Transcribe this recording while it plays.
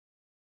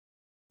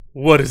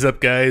What is up,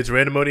 guys?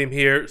 Randomodium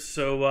here.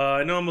 So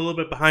I know I'm a little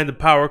bit behind the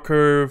power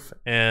curve,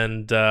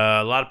 and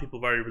a lot of people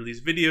have already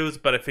released videos,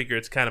 but I figure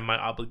it's kind of my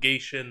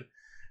obligation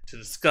to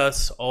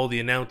discuss all the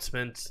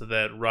announcements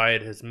that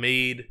Riot has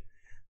made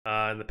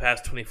in the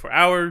past 24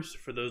 hours.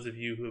 For those of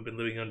you who have been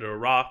living under a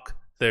rock,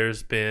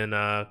 there's been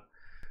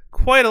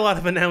quite a lot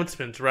of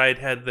announcements. Riot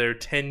had their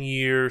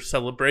 10-year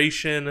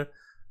celebration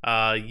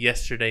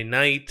yesterday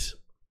night,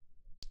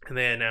 and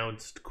they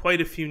announced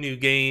quite a few new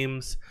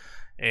games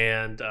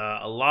and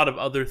a lot of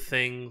other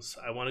things.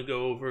 I want to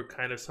go over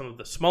kind of some of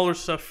the smaller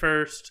stuff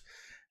first,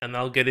 and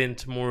I'll get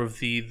into more of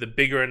the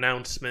bigger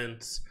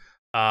announcements.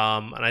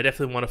 And I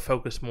definitely want to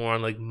focus more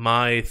on like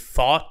my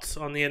thoughts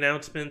on the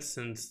announcements,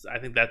 since I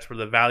think that's where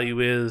the value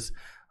is.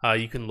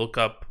 You can look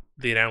up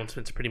the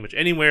announcements pretty much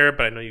anywhere,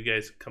 but I know you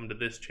guys come to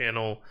this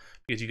channel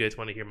because you guys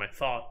want to hear my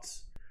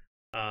thoughts.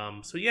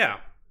 So yeah,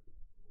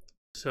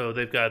 so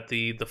they've got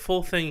the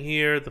full thing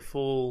here, the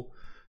full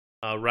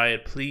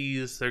Riot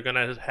Please. They're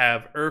gonna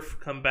have Earth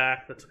come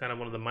back. That's kind of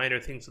one of the minor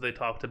things that they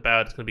talked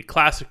about. It's gonna be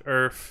classic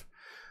Earth.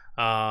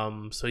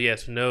 So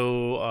yes,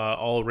 no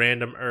all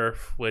random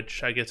Earth,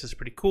 which I guess is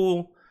pretty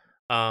cool.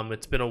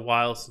 It's been a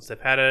while since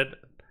they've had it,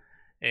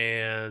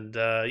 and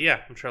yeah,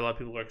 I'm sure a lot of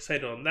people are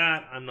excited on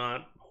that. I'm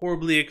not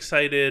horribly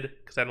excited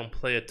because I don't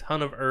play a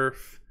ton of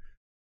Earth,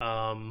 but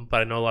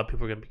I know a lot of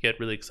people are gonna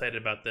get really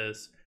excited about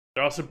this.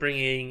 They're also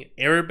bringing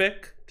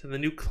Arabic to the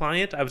new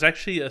client. I was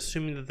actually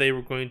assuming that they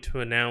were going to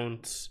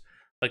announce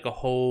like a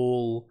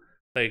whole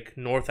like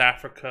North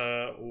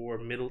Africa or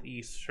Middle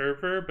East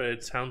server, but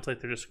it sounds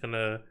like they're just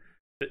gonna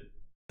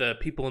the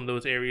people in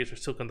those areas are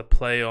still going to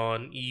play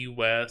on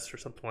EUS or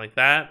something like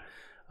that,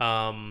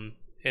 and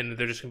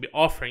they're just going to be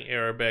offering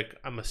Arabic.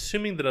 I'm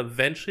assuming that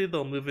eventually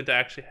they'll move into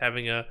actually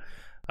having a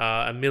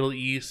Middle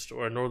East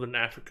or a Northern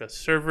Africa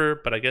server,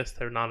 but I guess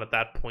they're not at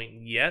that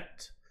point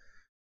yet.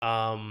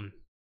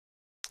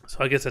 So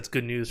I guess that's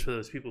good news for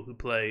those people who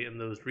play in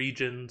those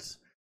regions.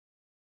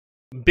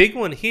 Big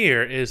one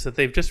here is that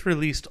they've just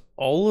released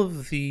all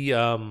of the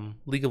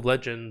League of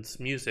Legends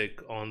music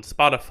on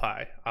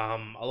Spotify.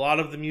 A lot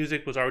of the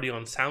music was already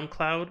on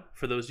SoundCloud,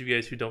 for those of you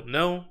guys who don't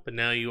know, but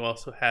now you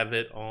also have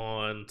it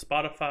on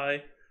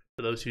Spotify,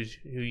 for those who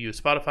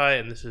use Spotify,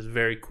 and this is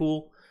very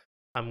cool.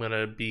 I'm going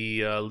to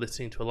be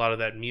listening to a lot of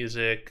that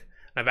music.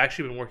 I've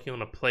actually been working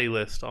on a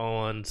playlist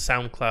on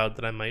SoundCloud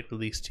that I might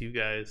release to you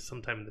guys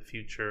sometime in the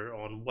future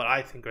on what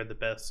I think are the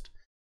best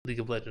League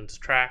of Legends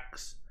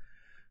tracks.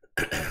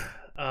 They're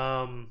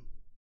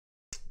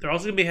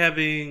also going to be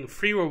having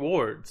free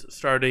rewards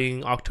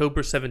starting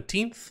October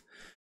 17th.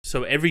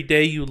 So every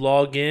day you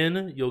log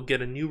in, you'll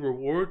get a new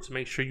reward. So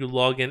make sure you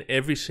log in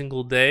every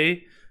single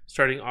day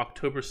starting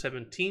October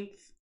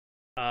 17th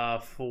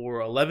for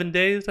 11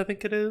 days, I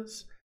think it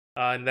is.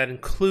 And that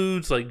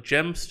includes like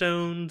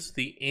gemstones,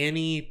 the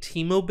Annie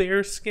Timo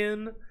Bear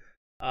skin,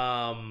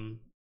 bunch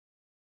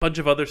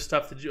of other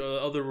stuff that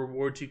other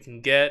rewards you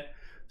can get.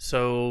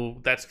 So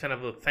that's kind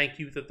of a thank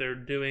you that they're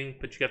doing,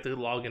 but you have to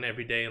log in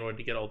every day in order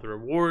to get all the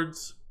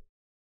rewards.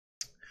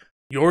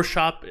 Your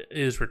shop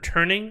is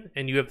returning,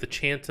 and you have the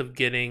chance of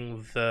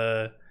getting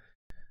the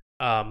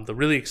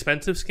really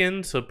expensive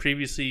skins. So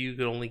previously you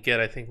could only get,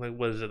 I think, like,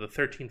 what is it, the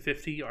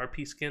 1350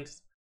 RP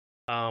skins,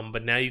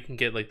 but now you can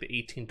get like the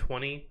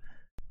 1820.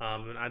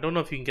 And I don't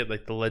know if you can get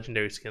like the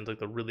legendary skins, like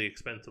the really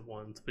expensive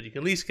ones, but you can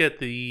at least get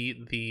the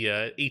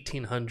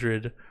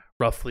 1800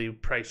 roughly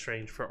price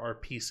range for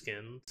RP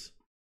skins.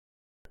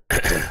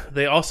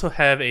 They also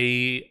have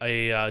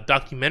a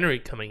documentary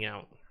coming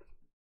out.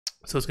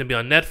 So it's going to be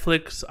on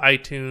Netflix,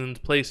 iTunes,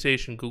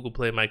 PlayStation, Google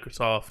Play,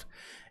 Microsoft,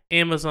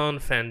 Amazon,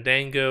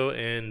 Fandango,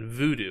 and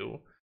Vudu.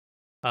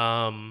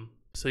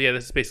 So yeah,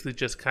 this is basically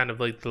just kind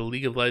of like the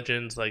League of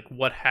Legends, like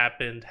what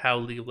happened, how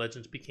League of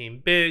Legends became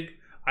big.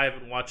 I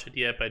haven't watched it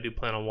yet, but I do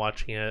plan on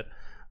watching it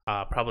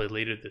probably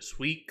later this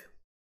week.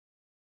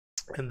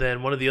 And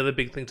then one of the other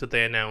big things that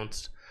they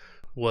announced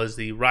was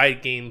the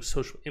Riot Games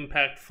Social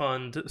Impact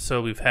Fund.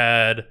 So we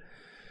had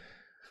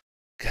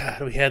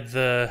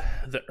the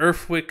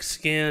Earthwick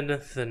skin,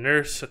 the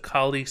Nurse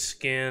Akali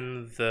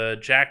skin, the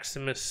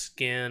Jaximus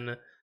skin,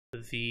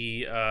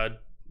 the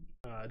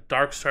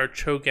Darkstar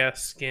Cho'Gath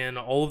skin.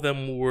 All of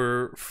them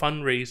were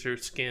fundraiser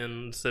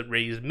skins that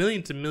raised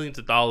millions and millions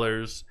of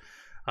dollars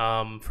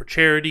for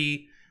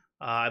charity.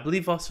 I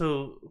believe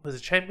also, was it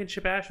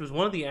Championship Ash? It was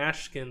one of the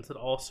Ash skins that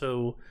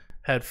also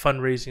had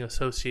fundraising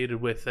associated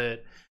with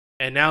it.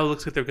 And now it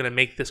looks like they're going to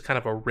make this kind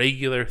of a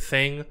regular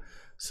thing.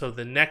 So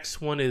the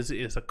next one is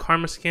a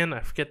Karma skin.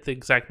 I forget the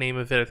exact name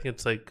of it. I think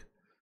it's like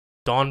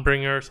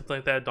Dawnbringer or something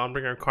like that.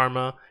 Dawnbringer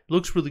Karma. It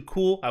looks really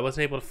cool. I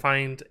wasn't able to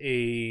find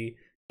a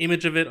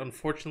image of it.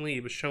 Unfortunately,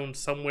 it was shown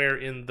somewhere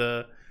in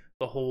the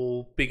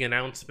whole big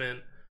announcement.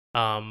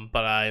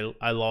 But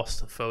I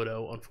lost the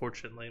photo,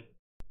 unfortunately.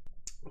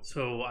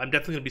 So I'm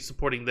definitely going to be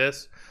supporting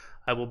this.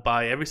 I will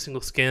buy every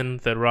single skin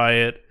that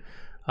Riot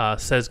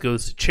says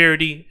goes to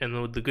charity,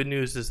 and the good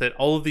news is that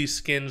all of these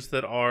skins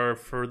that are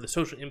for the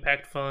Social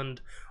Impact Fund,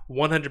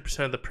 100%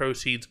 of the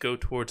proceeds go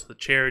towards the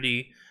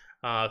charity.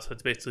 So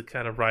it's basically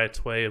kind of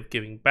Riot's way of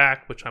giving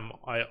back, which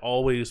I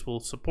always will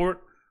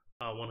support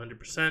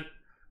 100%.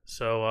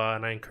 So,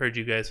 and I encourage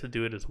you guys to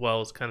do it as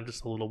well. It's kind of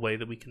just a little way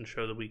that we can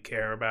show that we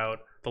care about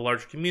the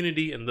larger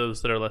community and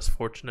those that are less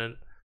fortunate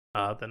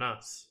than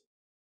us.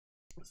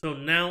 So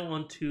now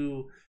on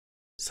to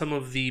some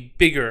of the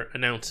bigger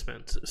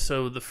announcements.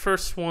 So the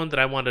first one that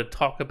I want to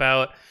talk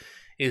about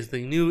is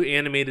the new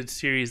animated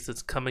series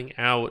that's coming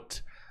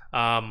out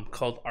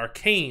called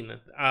Arcane.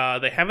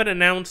 They haven't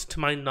announced, to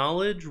my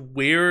knowledge,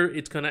 where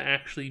it's going to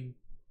actually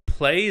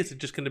play. Is it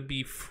just going to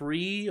be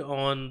free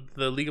on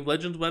the League of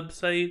Legends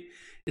website?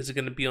 Is it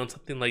going to be on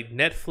something like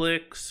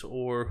Netflix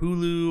or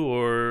Hulu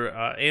or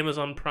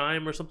Amazon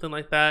Prime or something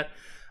like that?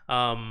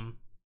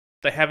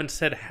 They haven't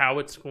said how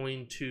it's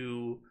going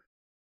to,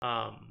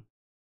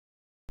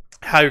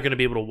 how you're going to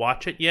be able to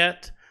watch it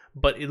yet,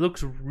 but it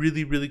looks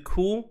really, really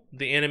cool.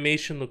 The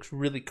animation looks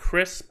really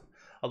crisp.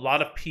 A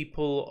lot of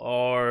people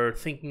are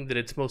thinking that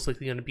it's most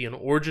likely going to be an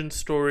origin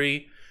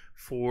story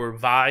for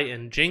Vi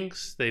and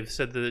Jinx. They've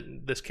said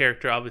that this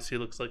character obviously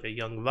looks like a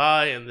young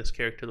Vi, and this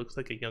character looks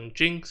like a young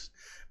Jinx,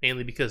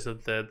 mainly because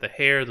of the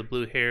hair, the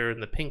blue hair,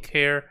 and the pink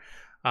hair.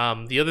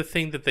 The other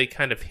thing that they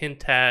kind of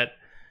hint at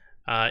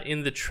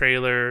in the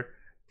trailer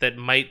that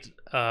might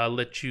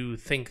let you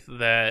think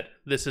that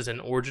this is an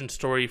origin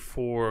story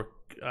for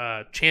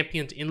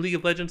champions in League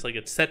of Legends, like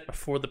it's set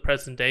before the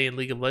present day in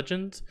League of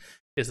Legends,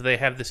 is they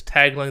have this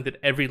tagline that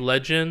every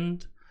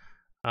legend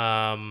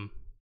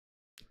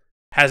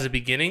has a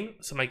beginning.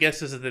 So my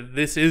guess is that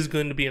this is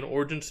going to be an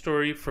origin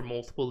story for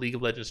multiple League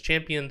of Legends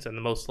champions, and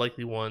the most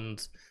likely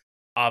ones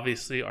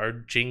obviously are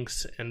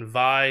Jinx and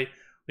Vi.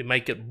 We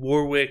might get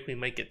Warwick, we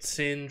might get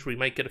Singed, we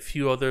might get a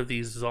few other of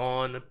these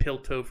Zaun,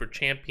 Piltover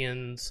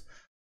champions.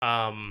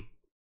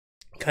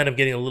 Kind of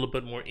getting a little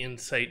bit more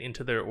insight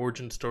into their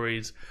origin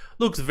stories.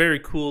 Looks very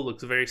cool,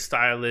 looks very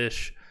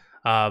stylish.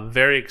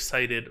 Very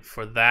excited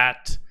for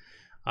that.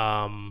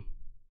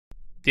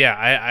 Yeah,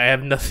 I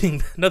have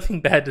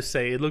nothing bad to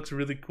say. It looks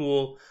really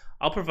cool.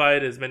 I'll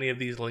provide as many of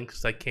these links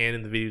as I can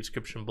in the video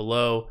description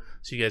below,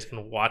 so you guys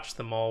can watch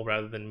them all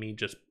rather than me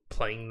just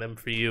playing them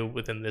for you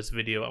within this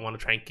video. I want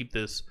to try and keep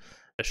this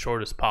as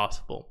short as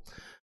possible.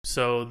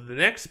 So the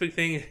next big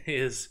thing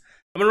is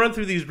I'm gonna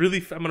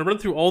run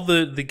through all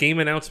the game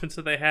announcements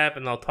that they have,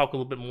 and I'll talk a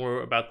little bit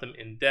more about them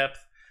in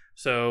depth.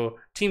 So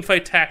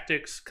Teamfight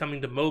Tactics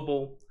coming to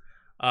mobile,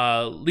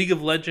 League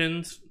of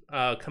Legends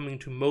coming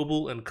to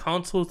mobile and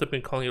consoles. They've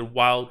been calling it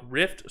Wild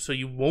Rift, so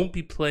you won't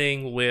be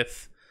playing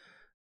with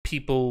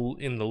people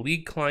in the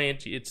League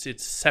client.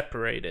 It's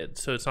separated,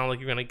 so it's not like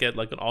you're gonna get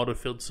like an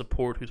autofilled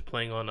support who's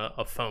playing on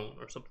a phone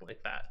or something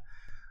like that.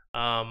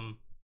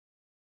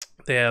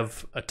 They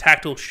have a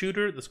tactical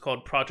shooter that's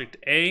called Project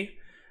A.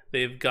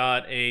 They've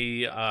got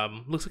a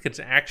looks like it's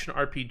an action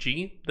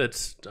RPG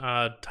that's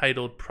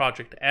titled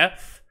Project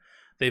F.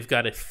 They've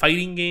got a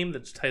fighting game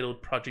that's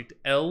titled Project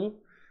L.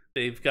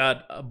 They've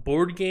got a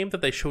board game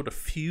that they showed a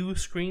few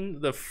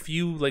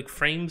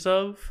frames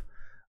of.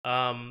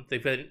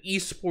 They've got an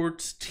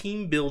esports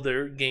team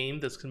builder game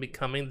that's going to be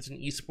coming. It's an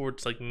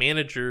esports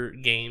manager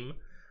game.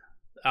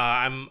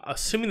 I'm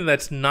assuming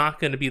that's not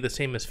going to be the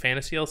same as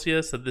Fantasy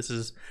LCS.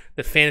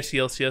 That Fantasy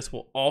LCS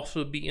will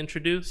also be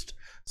introduced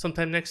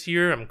sometime next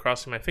year. I'm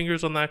crossing my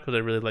fingers on that because I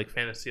really like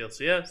Fantasy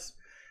LCS.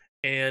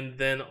 And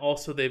then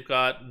also they've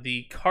got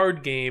the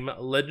card game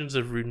Legends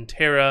of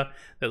Runeterra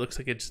that looks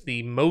like it's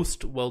the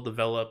most well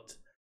developed.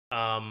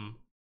 And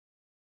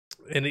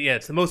yeah,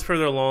 it's the most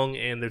further along,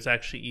 and there's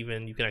actually you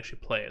can actually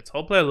play it. So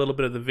I'll play a little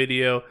bit of the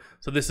video.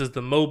 So this is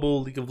the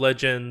mobile League of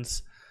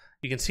Legends.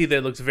 You can see that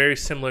it looks very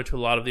similar to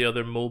a lot of the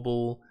other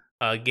mobile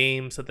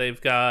games that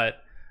they've got.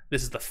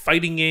 This is the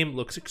fighting game.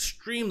 Looks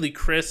extremely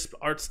crisp.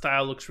 Art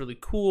style looks really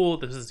cool.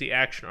 This is the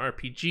action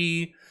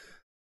RPG.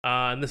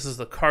 And this is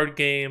the card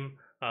game,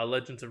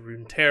 Legends of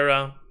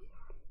Runeterra.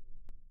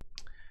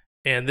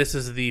 And this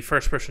is the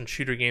first-person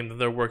shooter game that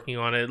they're working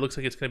on. It looks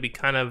like it's going to be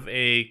kind of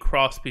a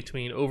cross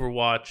between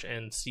Overwatch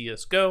and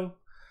CSGO.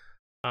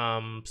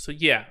 So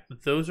yeah,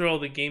 those are all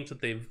the games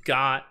that they've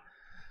got.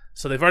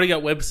 So they've already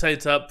got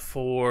websites up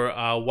for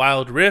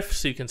Wild Rift,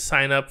 so you can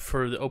sign up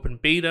for the open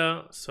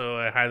beta. So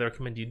I highly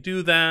recommend you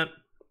do that.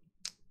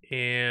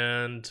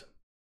 And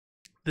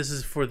this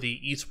is for the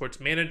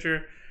esports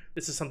manager.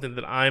 This is something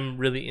that I'm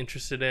really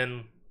interested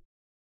in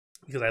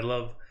because I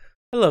love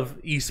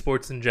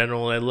esports in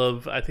general.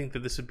 I think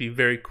that this would be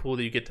very cool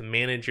that you get to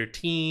manage your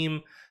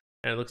team,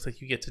 and it looks like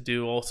you get to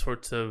do all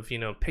sorts of,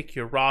 pick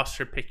your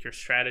roster, pick your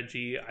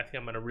strategy. I think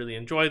I'm going to really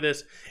enjoy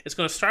this. It's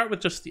going to start with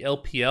just the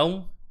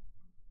LPL,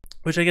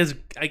 which I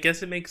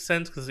guess it makes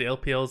sense because the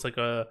LPL is like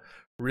a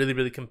really,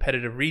 really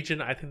competitive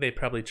region. I think they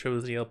probably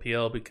chose the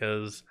LPL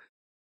because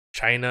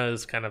China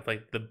is kind of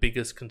like the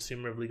biggest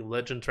consumer of League of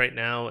Legends right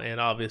now, and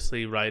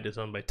obviously Riot is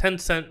owned by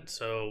Tencent,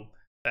 so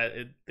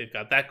they've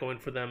got that going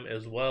for them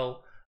as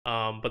well.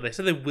 But they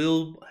said they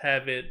will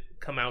have it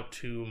come out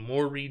to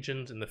more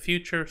regions in the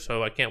future,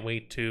 so I can't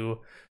wait to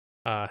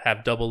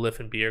have double Liff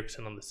and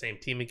Bjergsen on the same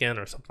team again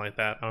or something like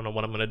that. I don't know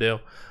what I'm going to do.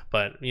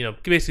 But,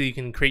 basically you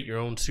can create your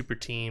own super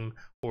team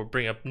or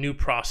bring up new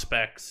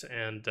prospects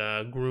and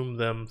groom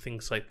them,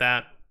 things like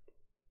that.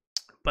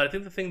 But I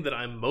think the thing that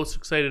I'm most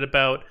excited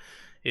about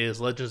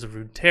is Legends of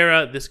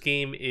Runeterra. This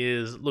game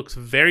looks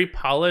very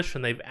polished,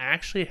 and they've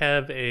actually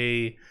have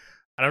I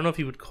don't know if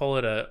you would call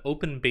it a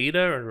open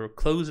beta or a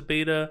closed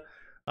beta,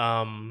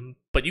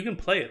 but you can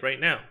play it right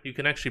now. You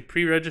can actually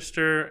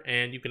pre-register,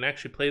 and you can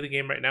actually play the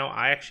game right now.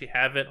 I actually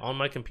have it on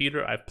my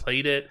computer. I've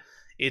played it.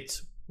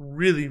 It's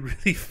really,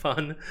 really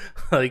fun.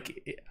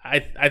 Like,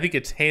 I think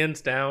it's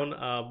hands down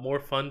more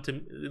fun, to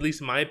at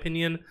least in my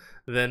opinion,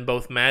 than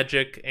both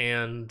Magic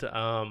and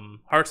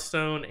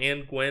Hearthstone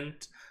and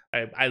Gwent.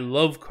 I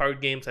love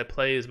card games. I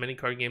play as many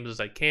card games as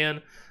I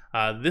can.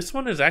 This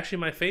one is actually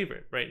my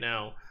favorite right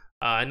now.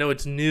 I know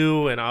it's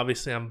new, and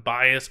obviously I'm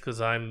biased because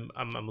I'm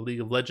a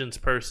League of Legends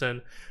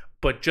person,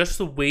 but just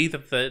the way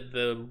that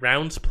the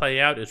rounds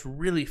play out is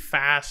really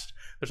fast.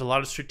 There's a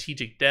lot of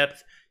strategic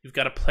depth. You've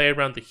got to play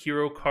around the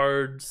hero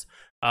cards,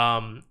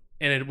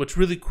 what's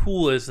really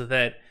cool is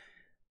that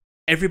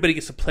everybody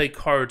gets to play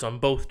cards on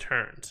both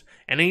turns.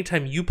 And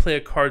anytime you play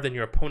a card, then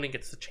your opponent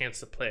gets the chance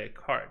to play a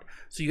card.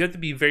 So you have to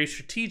be very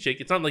strategic.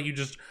 It's not like you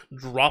just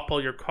drop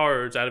all your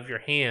cards out of your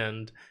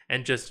hand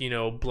and just,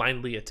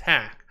 blindly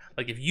attack.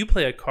 Like, if you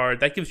play a card,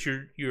 that gives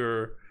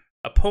your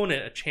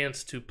opponent a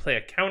chance to play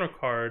a counter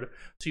card.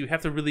 So you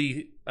have to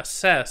really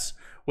assess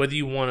whether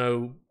you want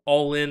to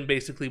all in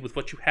basically with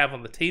what you have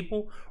on the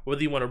table, or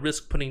whether you want to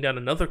risk putting down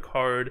another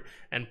card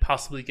and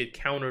possibly get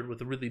countered with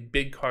a really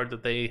big card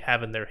that they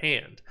have in their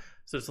hand.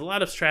 So there's a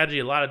lot of strategy,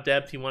 a lot of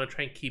depth. You want to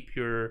try and keep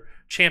your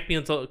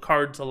champions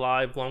cards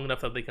alive long enough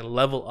that they can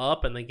level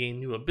up and they gain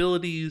new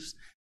abilities.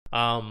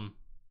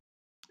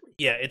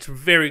 Yeah, it's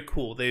very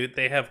cool.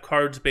 They have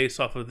cards based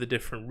off of the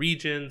different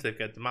regions. They've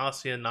got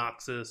Demacia,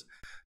 Noxus,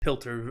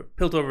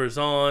 Piltover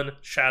Zon,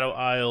 Shadow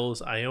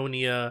Isles,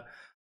 Ionia,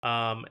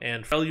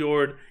 and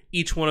Freljord.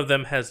 Each one of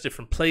them has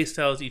different play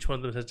styles. Each one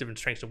of them has different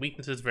strengths and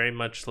weaknesses, very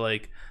much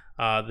like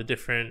the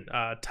different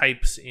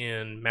types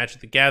in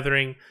Magic the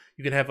Gathering.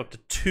 You can have up to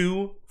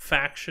 2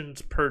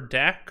 factions per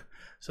deck,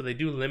 so they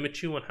do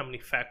limit you on how many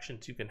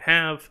factions you can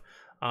have.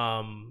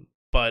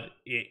 But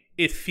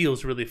it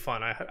feels really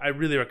fun. I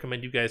really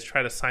recommend you guys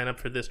try to sign up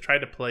for this, try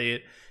to play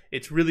it.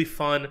 It's really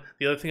fun.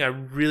 The other thing I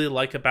really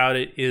like about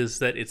it is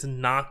that it's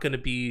not going to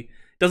be,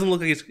 doesn't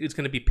look like it's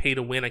going to be pay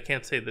to win. I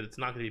can't say that it's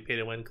not going to be pay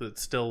to win because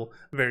it's still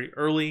very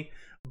early,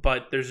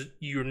 but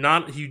you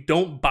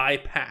don't buy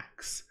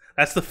packs.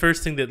 That's the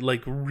first thing that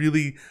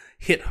really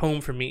hit home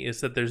for me,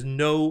 is that there's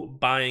no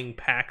buying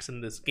packs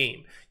in this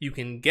game. You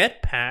can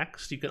get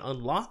packs, you can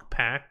unlock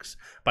packs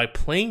by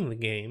playing the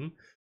game,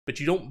 but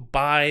you don't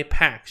buy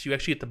packs. You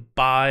actually get to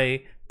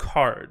buy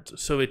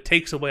cards. So it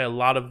takes away a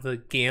lot of the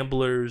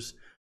gamblers'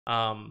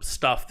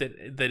 stuff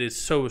that is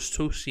so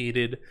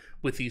associated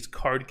with these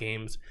card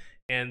games.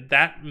 And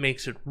that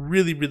makes it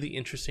really, really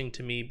interesting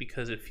to me,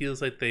 because it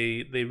feels like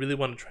they really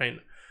want to try and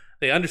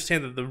they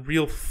understand that the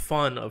real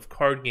fun of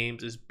card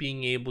games is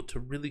being able to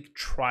really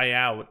try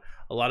out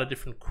a lot of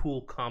different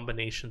cool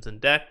combinations and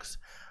decks.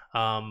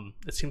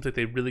 It seems like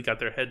they really got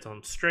their heads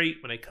on straight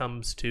when it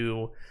comes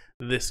to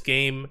this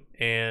game,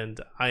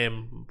 and I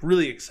am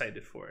really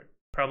excited for it.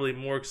 Probably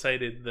more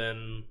excited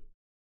than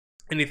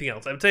anything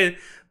else. I would say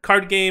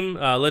card game,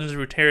 Legends of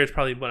Runeterra is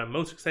probably what I'm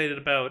most excited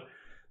about.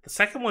 The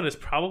second one is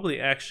probably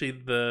actually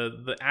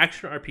the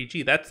action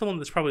RPG. That's the one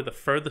that's probably the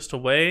furthest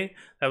away.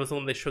 That was the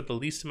one they showed the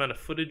least amount of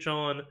footage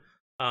on.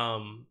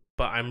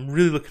 But I'm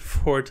really looking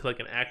forward to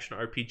an action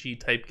RPG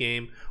type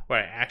game where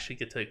I actually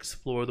get to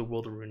explore the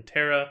world of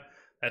Runeterra.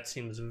 That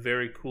seems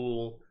very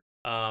cool.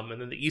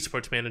 And then the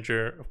esports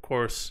manager, of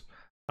course,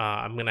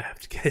 I'm gonna have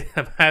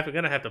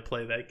to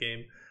play that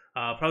game.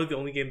 Probably the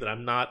only game that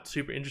I'm not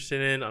super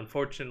interested in,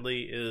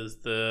 unfortunately,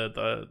 is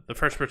the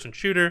first person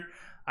shooter.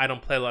 I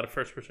don't play a lot of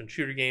first person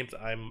shooter games.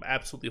 I'm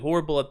absolutely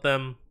horrible at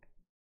them.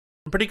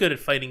 I'm pretty good at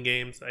fighting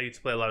games. I used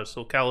to play a lot of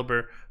Soul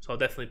Calibur, so I'll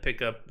definitely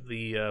pick up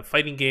the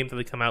fighting games that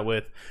they come out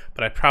with,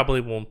 but I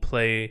probably won't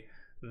play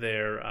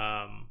their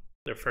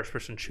first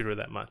person shooter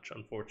that much,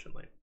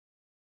 unfortunately.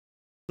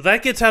 So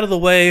that gets out of the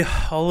way,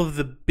 all of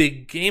the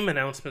big game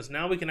announcements.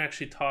 Now we can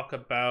actually talk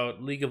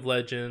about League of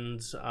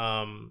Legends,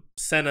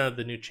 Senna,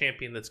 the new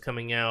champion that's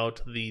coming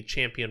out, the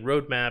champion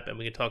roadmap, and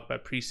we can talk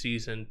about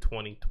preseason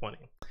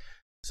 2020.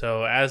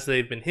 So as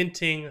they've been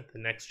hinting, the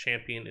next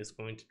champion is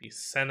going to be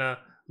Senna,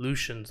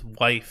 Lucian's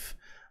wife.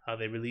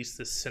 They released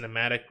this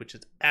cinematic, which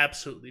is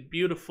absolutely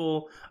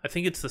beautiful. I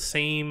think it's the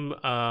same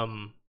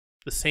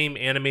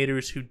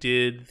animators who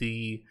did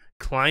the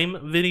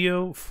Climb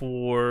video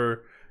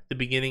for the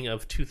beginning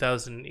of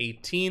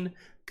 2018,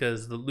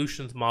 because the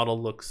Lucian's model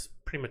looks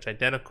pretty much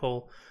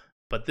identical.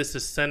 But this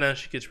is Senna.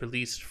 She gets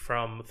released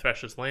from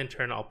Thresh's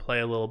Lantern. I'll play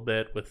a little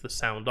bit with the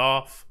sound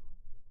off.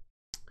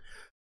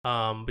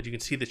 But you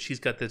can see that she's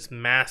got this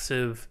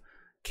massive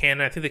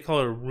cannon. I think they call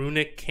it a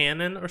runic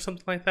cannon or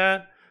something like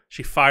that.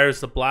 She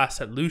fires the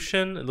blast at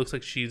Lucian. It looks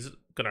like she's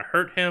going to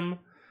hurt him.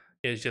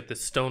 is you have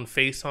this stone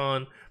face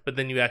on, but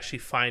then you actually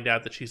find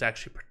out that she's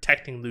actually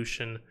protecting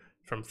Lucian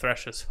from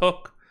Thresh's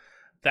hook.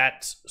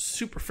 That's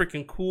super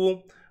freaking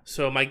cool.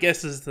 So my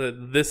guess is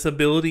that this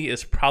ability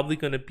is probably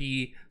going to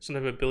be some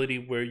type of ability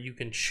where you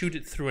can shoot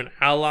it through an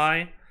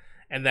ally,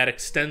 and that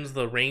extends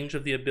the range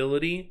of the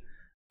ability,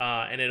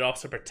 and it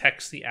also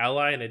protects the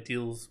ally, and it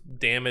deals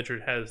damage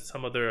or has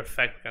some other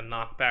effect, like a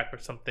knockback or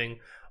something,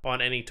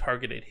 on any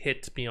targeted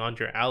hits beyond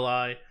your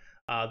ally.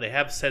 They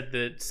have said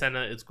that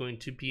Senna is going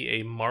to be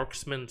a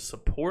marksman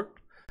support,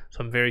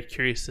 so I'm very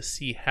curious to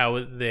see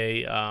how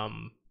they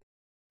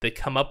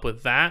come up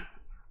with that.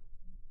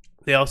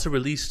 They also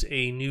released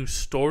a new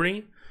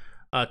story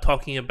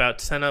talking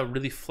about Senna,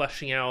 really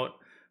fleshing out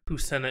who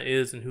Senna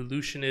is and who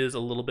Lucian is a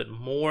little bit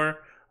more.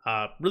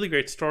 Really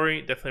great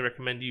story. Definitely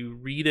recommend you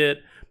read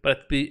it. But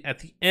at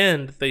the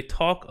end, they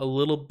talk a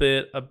little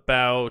bit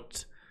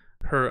about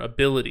her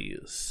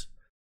abilities.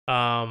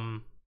 Let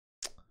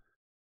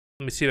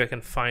me see if I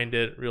can find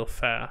it real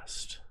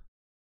fast.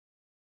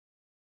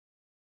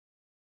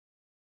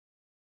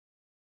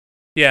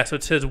 Yeah, so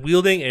it says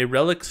wielding a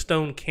relic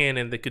stone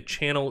cannon that could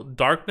channel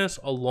darkness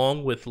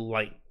along with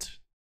light.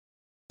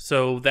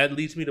 So that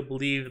leads me to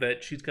believe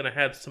that she's going to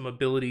have some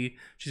ability.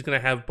 She's going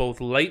to have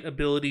both light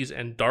abilities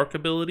and dark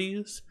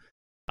abilities,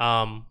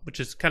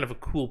 which is kind of a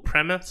cool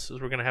premise. Is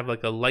we're going to have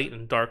like a light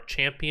and dark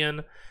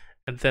champion.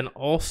 And then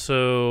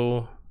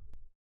also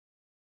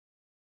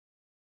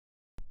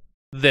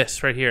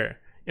this right here.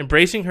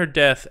 Embracing her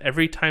death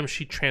every time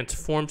she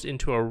transforms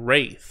into a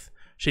wraith.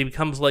 She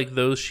becomes like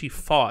those she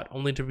fought,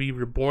 only to be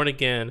reborn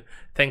again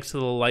thanks to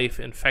the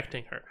life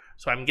infecting her.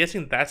 So I'm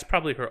guessing that's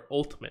probably her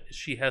ultimate.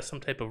 She has some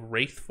type of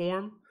wraith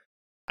form.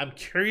 I'm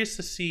curious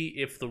to see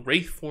if the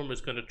wraith form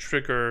is going to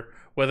trigger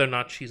whether or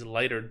not she's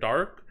light or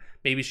dark.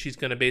 Maybe she's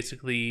going to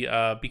basically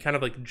be kind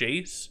of like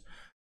Jace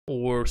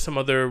or some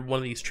other one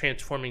of these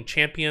transforming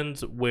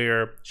champions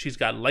where she's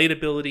got light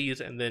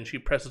abilities and then she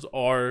presses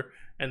R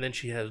and then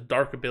she has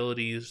dark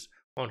abilities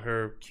on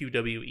her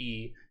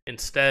QWE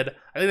instead.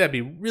 I think that'd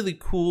be really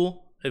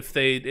cool if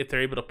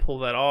they're able to pull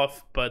that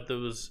off. But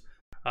those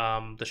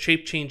the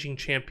shape changing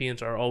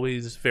champions are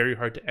always very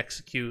hard to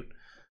execute,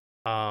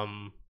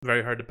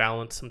 very hard to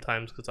balance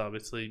sometimes because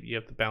obviously you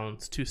have to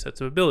balance two sets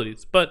of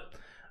abilities. But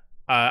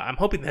I'm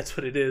hoping that's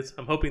what it is.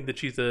 I'm hoping that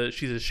she's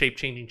a shape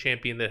changing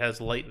champion that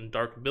has light and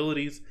dark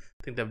abilities.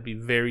 I think that would be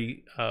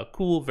very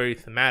cool, very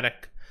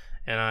thematic,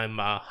 and I'm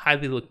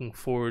highly looking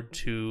forward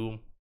to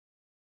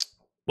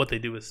what they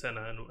do with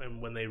Senna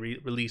and when they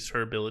release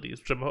her abilities,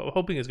 which I'm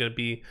hoping is going to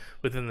be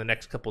within the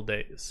next couple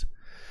days.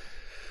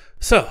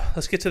 So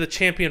let's get to the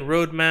champion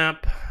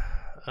roadmap.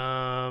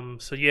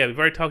 So yeah, we've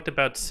already talked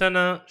about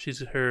Senna.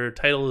 Her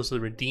title is the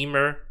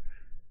Redeemer.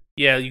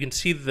 Yeah, you can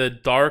see the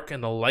dark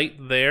and the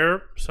light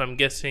there. So I'm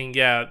guessing,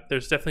 yeah,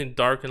 there's definitely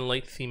dark and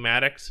light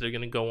thematics that are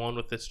going to go on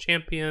with this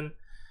champion.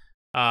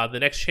 The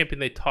next champion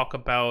they talk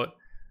about,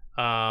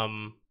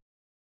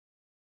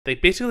 they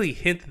basically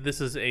hint that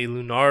this is a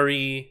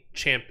Lunari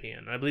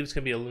champion. I believe it's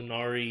going to be a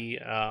Lunari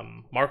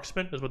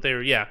marksman, is what they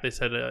were. Yeah, they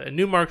said a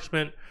new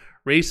marksman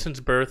raised since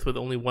birth with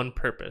only one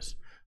purpose: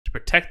 to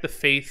protect the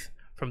faith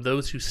from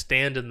those who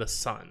stand in the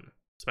sun.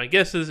 So my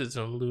guess is it's a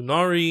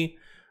Lunari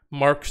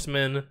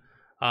marksman,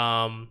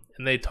 and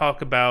they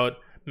talk about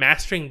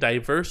mastering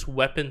diverse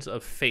weapons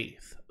of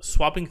faith,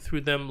 swapping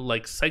through them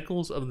like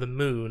cycles of the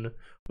moon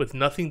with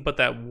nothing but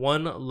that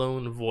one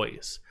lone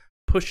voice,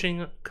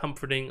 pushing,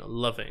 comforting,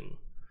 loving.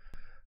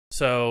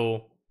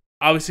 So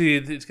obviously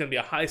it's going to be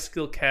a high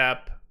skill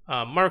cap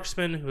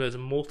marksman who has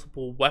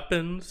multiple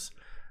weapons.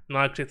 I'm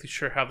not exactly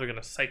sure how they're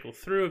going to cycle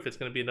through, if it's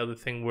going to be another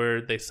thing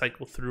where they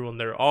cycle through on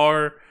their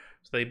R,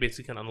 so they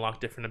basically can unlock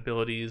different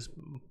abilities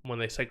when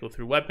they cycle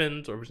through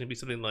weapons, or if it's going to be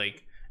something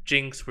like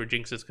Jinx, where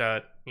Jinx has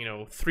got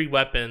 3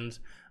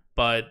 weapons,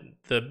 but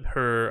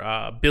her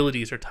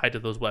abilities are tied to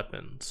those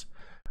weapons.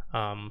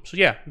 So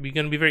yeah, it's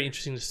going to be very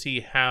interesting to see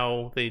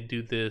how they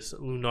do this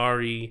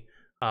Lunari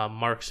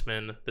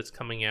marksman that's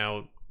coming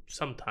out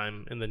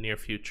sometime in the near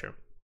future.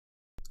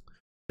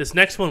 This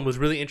next one was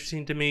really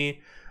interesting to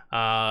me.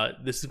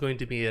 This is going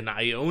to be an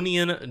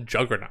Ionian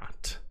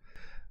Juggernaut.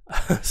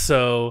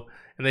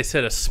 And they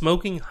said a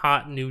smoking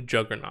hot new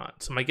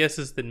Juggernaut. So my guess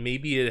is that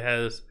maybe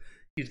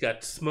he's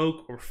got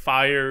smoke or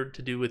fire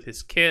to do with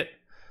his kit.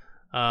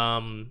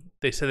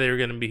 They said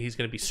he's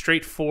going to be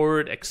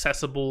straightforward,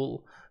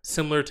 accessible,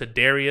 similar to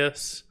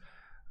Darius.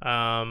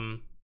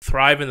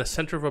 Thrive in the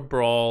center of a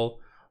brawl,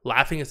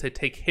 laughing as they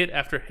take hit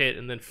after hit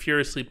and then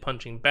furiously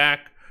punching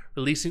back,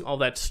 releasing all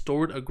that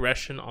stored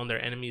aggression on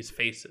their enemies'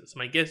 faces.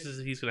 My guess is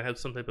that he's going to have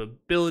some type of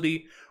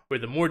ability where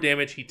the more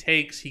damage he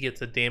takes, he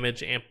gets a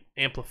damage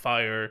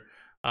amplifier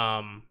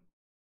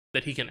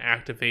that he can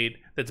activate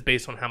that's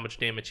based on how much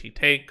damage he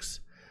takes.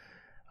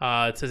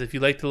 It says if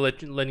you like to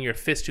let your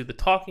fist do the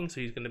talking,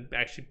 so he's going to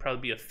actually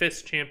probably be a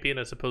fist champion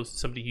as opposed to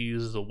somebody who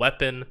uses a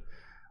weapon.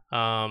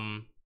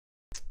 And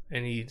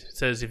he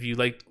says if you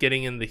like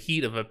getting in the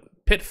heat of a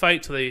pit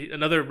fight, so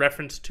another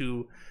reference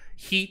to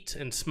heat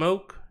and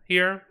smoke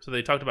here. So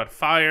they talked about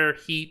fire,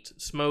 heat,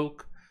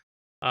 smoke.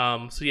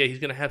 So yeah, he's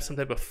going to have some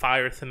type of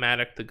fire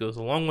thematic that goes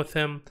along with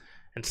him.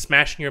 And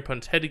smashing your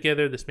opponent's head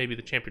together, this may be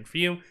the champion for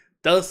you.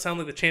 Does sound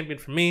like the champion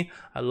for me.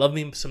 I love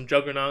me some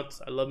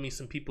juggernauts. I love me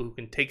some people who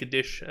can take a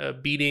dish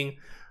beating.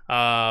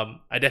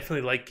 I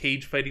definitely like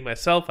cage fighting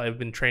myself. I've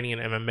been training in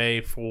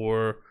MMA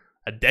for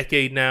a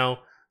decade now.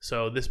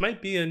 So this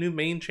might be a new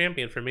main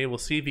champion for me. We'll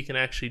see if he can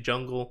actually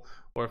jungle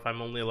or if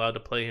I'm only allowed to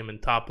play him in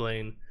top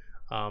lane.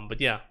 But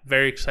yeah,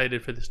 very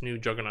excited for this new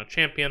Juggernaut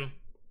champion.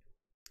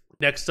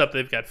 Next up,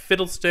 they've got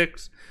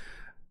Fiddlesticks.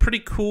 Pretty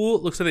cool.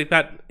 It looks like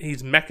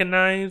he's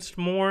mechanized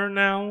more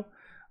now.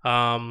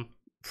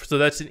 So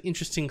that's an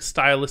interesting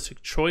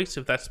stylistic choice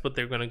if that's what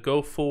they're going to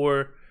go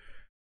for.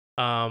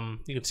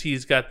 You can see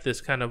he's got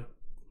this kind of,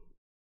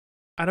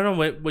 I don't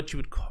know what you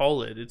would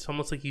call it. It's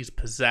almost like he's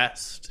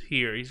possessed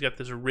here. He's got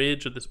this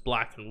ridge of this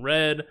black and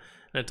red,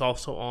 and it's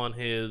also on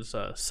his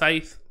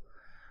scythe.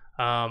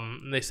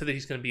 And they said that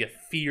he's going to be a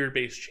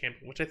fear-based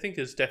champion, which I think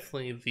is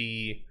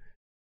definitely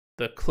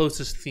the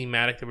closest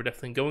thematic that we're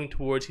definitely going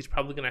towards. He's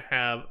probably going to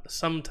have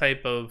some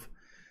type of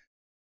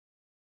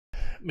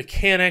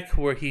mechanic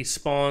where he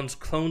spawns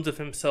clones of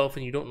himself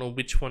and you don't know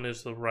which one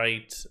is the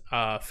right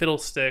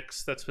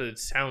Fiddlesticks. That's what it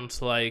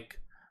sounds like.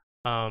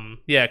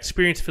 Yeah,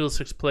 experienced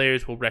Fiddlesticks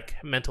players will wreak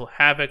mental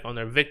havoc on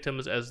their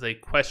victims as they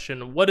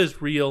question what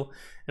is real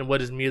and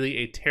what is merely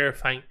a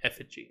terrifying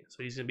effigy.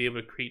 So he's going to be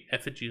able to create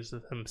effigies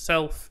of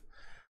himself.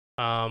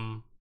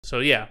 So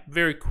yeah,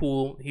 very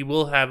cool. He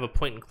will have a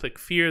point and click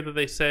fear that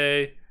they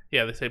say.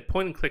 Yeah, they say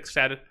point and click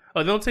status.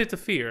 Oh, they don't say it's a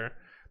fear.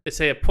 They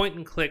say a point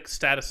and click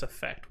status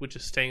effect, which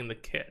is staying in the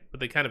kit, but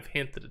they kind of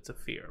hint that it's a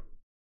fear.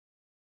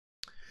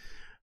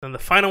 Then the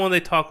final one they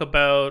talk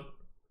about,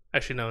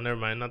 actually no, never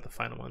mind, not the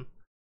final one.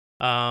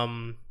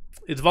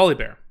 It's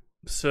Volibear.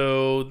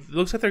 So it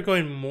looks like they're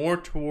going more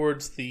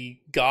towards the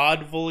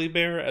God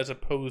Volibear as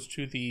opposed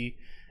to the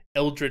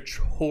Eldritch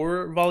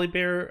Horror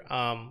Volibear.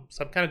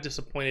 So I'm kind of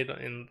disappointed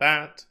in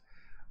that.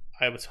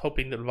 I was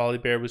hoping that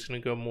Volibear was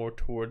going to go more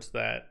towards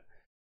that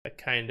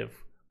kind of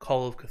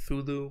Call of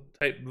Cthulhu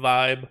type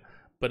vibe,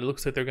 but it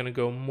looks like they're going to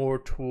go more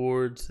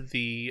towards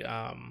the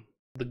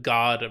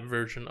God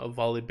version of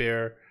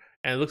Volibear,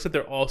 and it looks like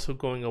they're also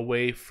going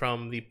away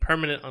from the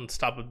permanent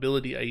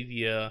unstoppability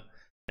idea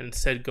and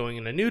instead going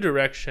in a new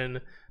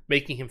direction,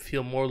 making him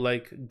feel more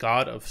like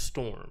God of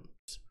Storms.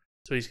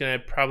 So he's going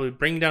to probably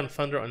bring down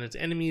thunder on his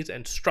enemies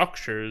and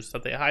structures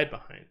that they hide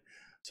behind.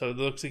 So it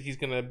looks like he's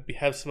going to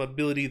have some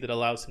ability that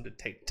allows him to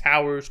take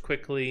towers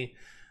quickly.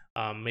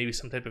 Maybe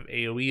some type of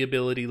AoE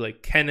ability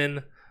like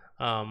Kennen,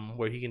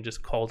 where he can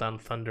just call down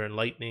thunder and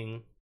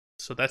lightning.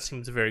 So that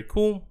seems very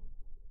cool.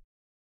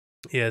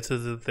 Yeah, it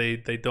says that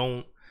they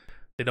don't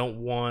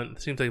want.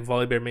 It seems like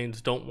Volibear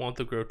mains don't want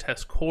the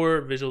grotesque horror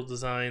visual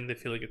design. They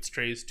feel like it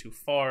strays too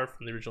far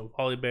from the original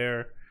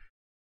Volibear,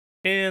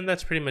 and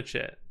that's pretty much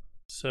it.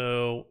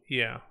 So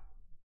yeah.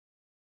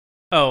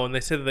 Oh, and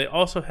they said that they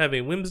also have a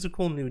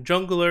whimsical new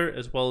jungler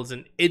as well as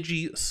an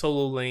edgy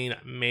solo lane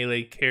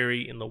melee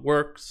carry in the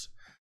works.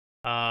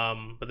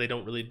 But they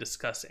don't really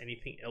discuss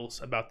anything else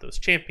about those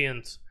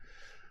champions.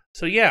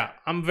 So yeah,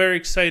 I'm very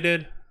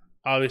excited.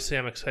 Obviously,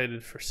 I'm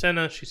excited for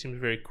Senna. She seems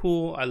very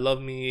cool. I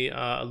love me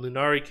a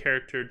Lunari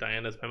character.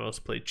 Diana's my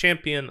most played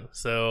champion.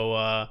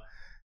 So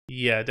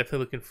yeah, definitely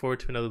looking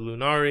forward to another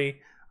Lunari.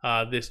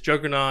 This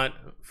Juggernaut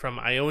from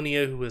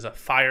Ionia, who is a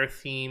fire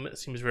theme,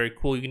 seems very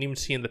cool. You can even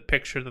see in the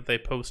picture that they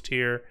post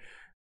here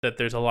that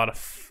there's a lot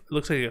of, it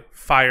looks like a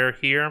fire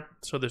here.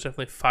 So there's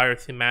definitely fire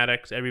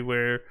thematics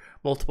everywhere.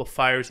 Multiple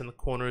fires in the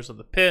corners of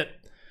the pit.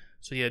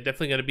 So yeah,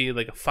 definitely going to be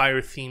like a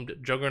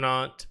fire-themed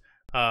Juggernaut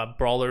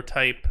brawler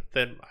type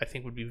that I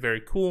think would be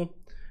very cool.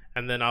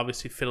 And then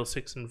obviously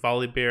Fiddlesticks and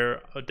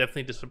Volibear are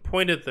definitely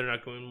disappointed they're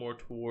not going more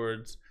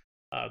towards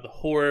the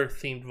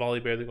horror-themed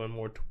Volibear. They're going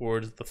more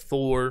towards the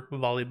Thor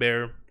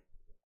Volibear.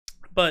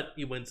 But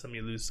you win some,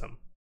 you lose some.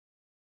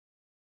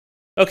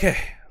 Okay,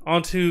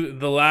 on to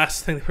the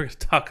last thing that we're going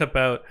to talk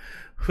about,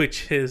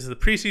 which is the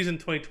preseason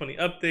 2020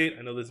 update.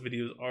 I know this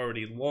video is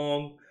already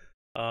long,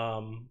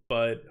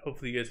 but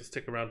hopefully you guys will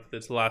stick around for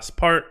this last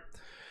part.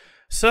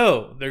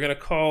 So they're going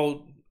to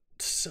call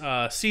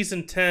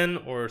season 10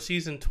 or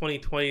season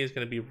 2020 is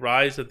going to be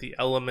Rise of the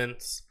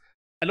Elements.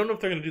 I don't know if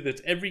they're going to do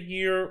this every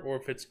year or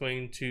if it's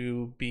going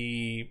to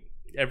be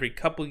every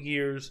couple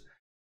years,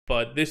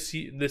 but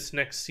this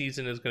next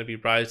season is going to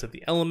be Rise of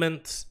the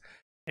Elements,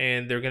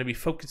 and they're going to be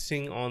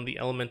focusing on the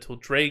elemental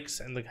drakes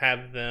and they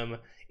have them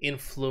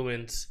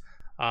influence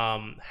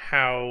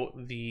how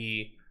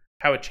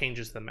it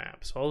changes the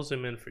map. So I'll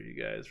zoom in for you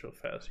guys real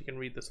fast so you can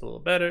read this a little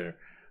better.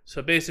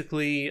 So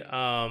basically,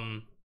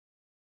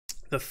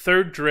 the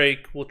third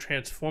Drake will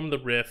transform the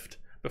rift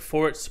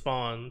before it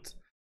spawns,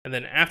 and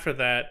then after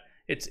that,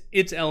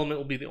 its element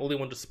will be the only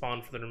one to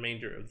spawn for the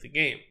remainder of the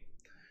game.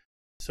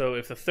 So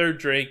if the third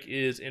Drake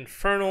is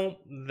Infernal,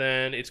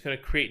 then it's going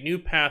to create new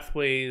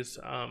pathways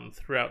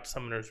throughout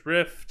Summoner's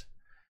Rift.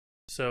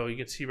 So you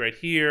can see right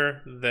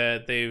here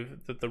that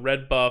the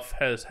red buff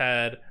has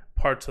had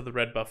parts of the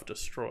red buff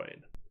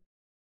destroyed.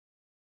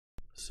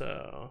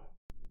 So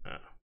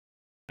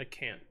I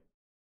can't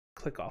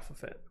click off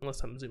of it,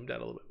 unless I'm zoomed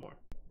out a little bit more.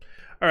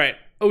 All right,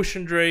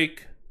 Ocean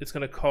Drake. It's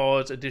going to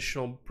cause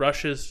additional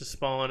brushes to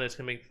spawn. It's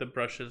going to make the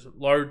brushes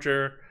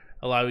larger,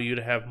 allow you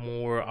to have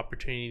more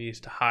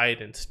opportunities to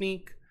hide and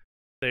sneak.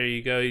 There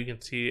you go. You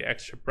can see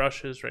extra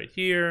brushes right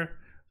here.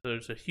 So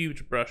there's a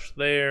huge brush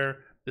there.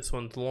 This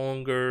one's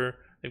longer.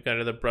 They've got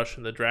another brush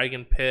in the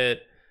dragon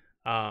pit.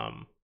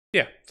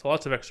 Yeah, so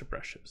lots of extra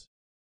brushes.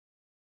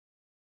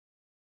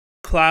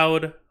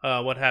 Cloud,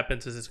 what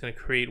happens is it's going to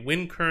create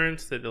wind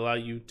currents that allow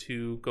you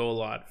to go a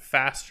lot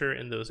faster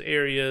in those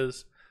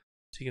areas.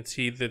 So you can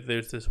see that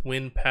there's this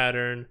wind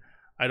pattern.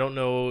 I don't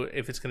know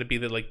if it's going to be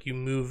that like you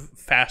move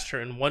faster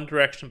in one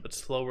direction but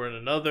slower in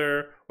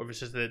another, or if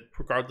it's just that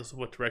regardless of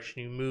what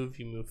direction you move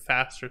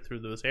faster through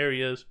those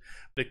areas.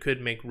 But it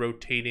could make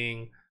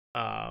rotating,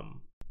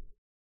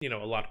 you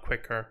know, a lot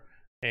quicker,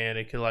 and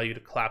it could allow you to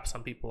collapse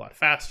on people a lot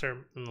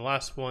faster. And the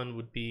last one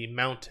would be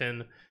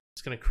Mountain.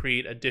 It's going to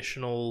create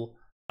additional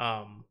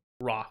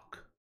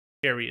rock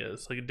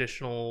areas, like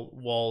additional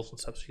walls and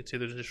stuff. So you can see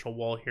there's an additional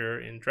wall here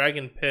in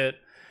Dragon Pit.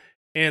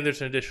 And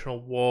there's an additional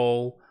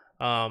wall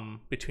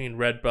between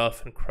Red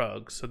Buff and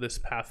Krug, so this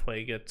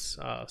pathway gets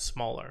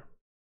smaller.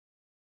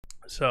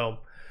 So,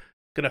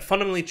 going to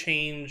fundamentally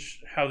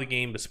change how the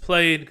game is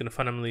played. Going to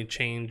fundamentally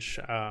change.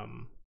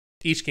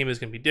 Each game is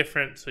going to be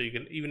different. So you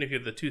can, even if you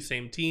have the two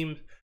same teams,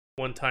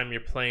 one time you're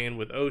playing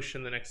with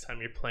Ocean, the next time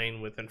you're playing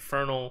with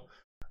Infernal.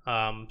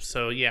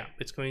 So yeah,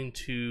 it's going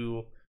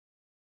to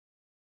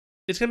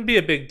be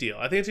a big deal.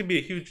 I think it's going to be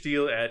a huge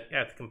deal at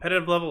the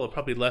competitive level, or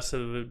probably less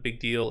of a big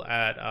deal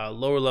at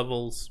lower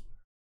levels.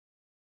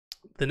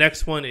 The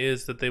next one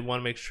is that they want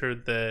to make sure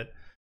that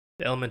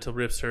the elemental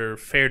rifts are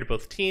fair to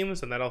both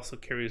teams, and that also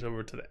carries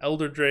over to the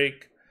Elder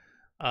Drake.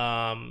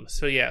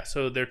 So yeah,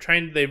 so they're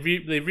trying. They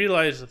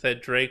realize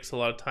that Drakes, a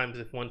lot of times,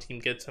 if one team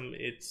gets them,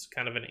 it's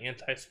kind of an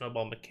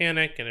anti-snowball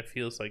mechanic, and it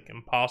feels like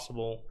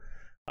impossible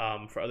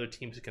for other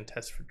teams to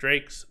contest for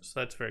Drakes. So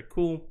that's very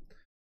cool.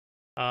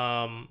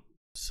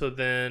 So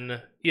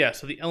then, yeah,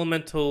 so the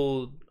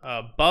elemental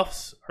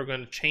buffs are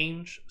going to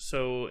change.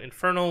 So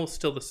Infernal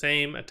still the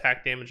same,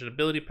 attack, damage, and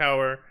ability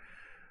power.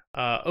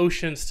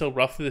 Ocean still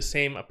roughly the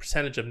same, a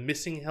percentage of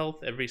missing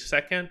health every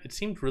second. It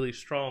seems really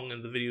strong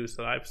in the videos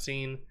that I've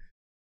seen.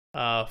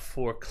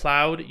 For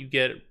Cloud, you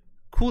get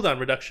cooldown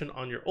reduction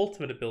on your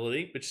ultimate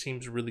ability, which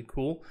seems really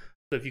cool.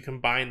 So if you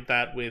combine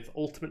that with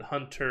Ultimate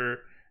Hunter,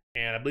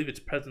 and I believe it's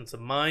Presence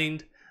of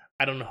Mind,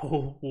 I don't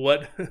know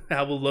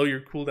how low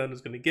your cooldown is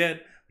going to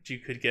get, but you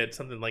could get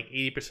something like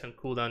 80%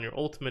 cooldown your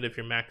ultimate if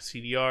you're max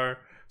CDR,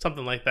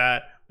 something like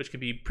that, which could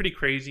be pretty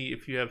crazy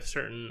if you have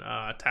certain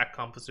attack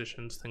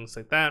compositions, things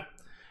like that.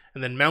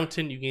 And then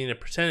Mountain, you gain a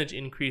percentage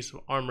increase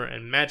of armor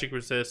and magic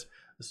resist.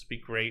 This would be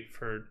great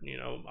for, you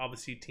know,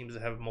 obviously teams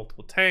that have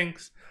multiple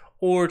tanks,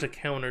 or to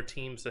counter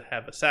teams that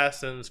have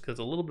assassins, because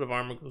a little bit of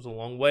armor goes a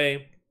long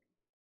way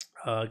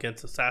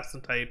against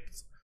assassin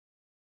types.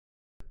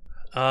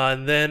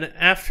 And then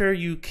after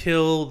you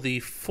kill the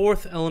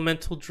 4th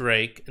elemental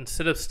Drake,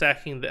 instead of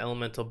stacking the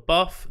elemental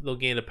buff, they'll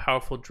gain a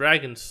powerful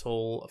dragon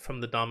soul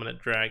from the dominant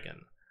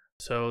dragon.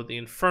 So the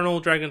Infernal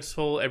Dragon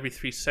Soul, every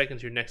 3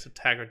 seconds your next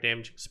attack or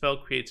damaging spell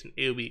creates an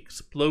AoE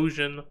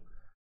explosion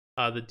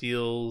that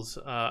deals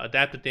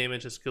adaptive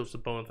damage, that skills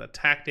with bonus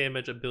attack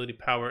damage, ability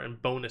power,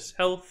 and bonus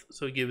health.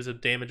 So it gives a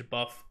damage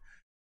buff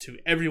to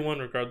everyone,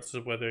 regardless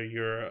of whether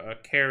you're a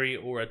carry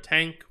or a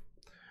tank.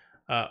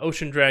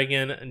 Ocean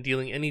Dragon, and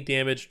dealing any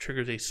damage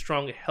triggers a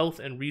strong health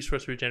and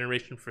resource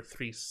regeneration for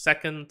 3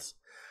 seconds.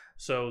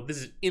 So this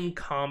is in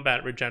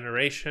combat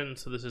regeneration,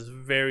 so this is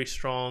very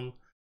strong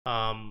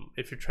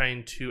if you're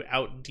trying to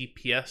out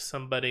DPS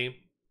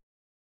somebody.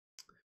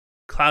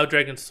 Cloud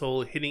Dragon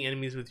Soul, hitting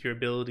enemies with your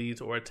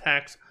abilities or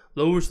attacks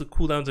lowers the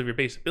cooldowns of your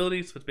base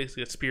abilities, so it's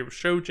basically a Spear of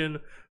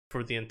Shojin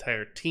for the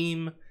entire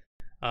team.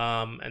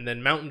 And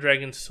then Mountain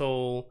Dragon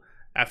Soul,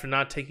 after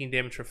not taking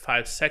damage for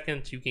 5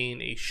 seconds, you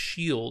gain a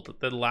shield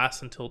that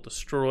lasts until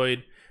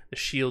destroyed. The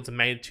shield's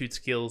magnitude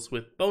scales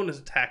with bonus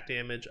attack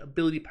damage,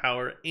 ability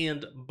power,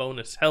 and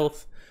bonus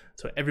health.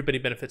 So everybody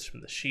benefits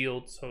from the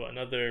shield. So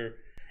another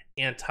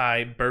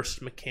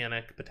anti-burst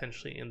mechanic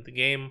potentially in the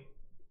game.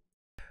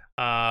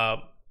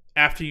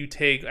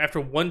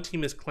 After one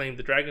team has claimed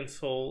the Dragon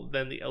Soul,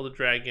 then the Elder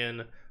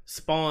Dragon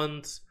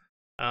spawns.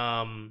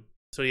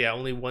 So yeah,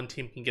 only one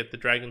team can get the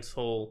Dragon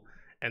Soul.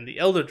 And the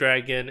Elder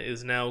Dragon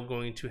is now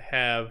going to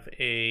have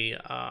a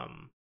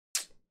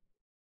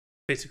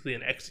basically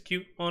an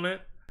execute on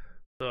it.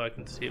 So I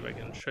can see if I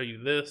can show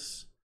you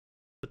this.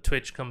 The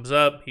Twitch comes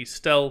up, he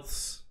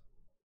stealths.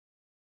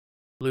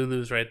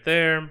 Lulu's right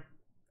there.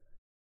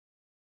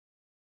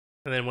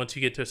 And then once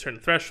you get to a certain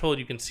threshold,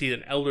 you can see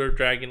an Elder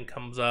Dragon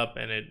comes up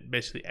and it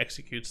basically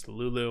executes the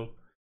Lulu.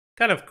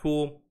 Kind of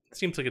cool.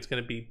 Seems like it's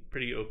going to be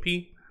pretty OP.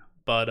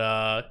 But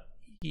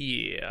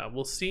yeah,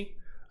 we'll see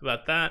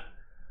about that.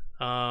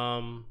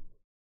 And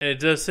it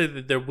does say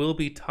that there will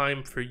be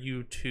time for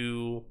you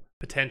to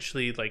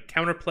potentially like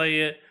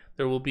counterplay it.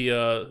 There will be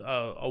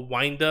a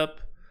wind up,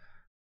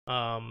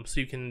 so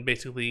you can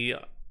basically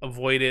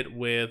avoid it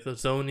with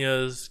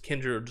Zonia's,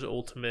 Kindred's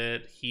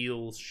ultimate,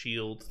 heals,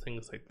 shield,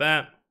 things like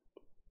that.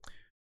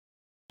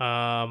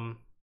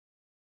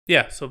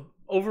 Yeah, so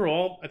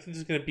overall, I think this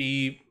is going to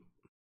be,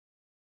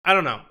 I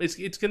don't know, it's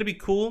going to be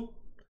cool,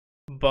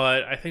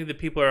 but I think that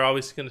people are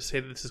always going to say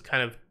that this is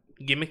kind of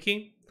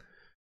gimmicky.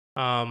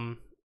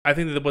 I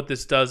think that what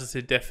this does is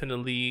it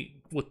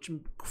definitely will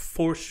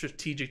force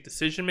strategic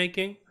decision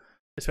making,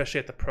 especially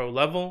at the pro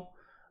level,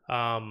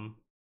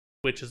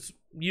 which is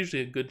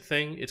usually a good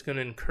thing. It's going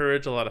to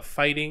encourage a lot of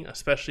fighting,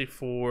 especially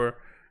for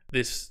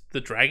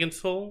the Dragon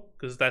Soul,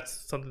 because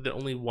that's something that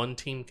only one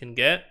team can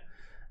get.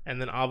 And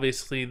then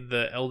obviously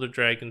the Elder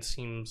Dragon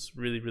seems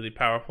really, really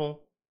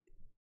powerful.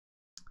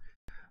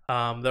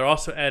 They're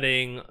also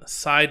adding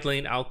side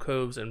lane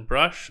alcoves and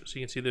brush. So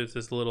you can see there's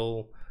this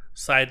little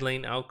side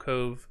lane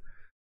alcove.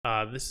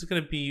 This is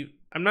going to be,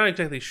 I'm not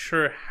exactly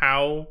sure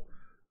how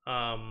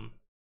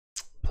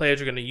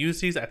players are going to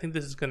use these. I think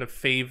this is going to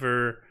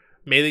favor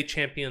melee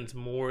champions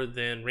more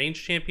than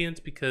ranged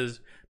champions, because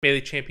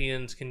melee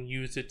champions can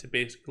use it to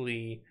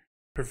basically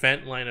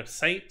prevent line of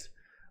sight.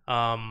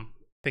 I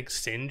think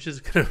Singe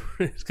is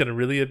gonna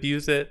really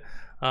abuse it,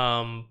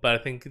 but I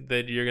think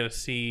that you're gonna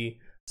see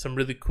some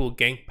really cool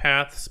gank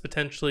paths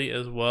potentially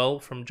as well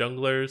from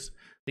junglers.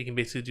 They can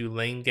basically do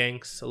lane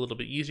ganks a little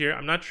bit easier.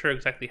 I'm not sure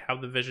exactly how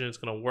the vision is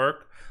gonna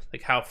work,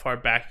 like how far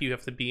back you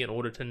have to be in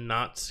order to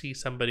not see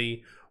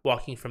somebody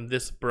walking from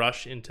this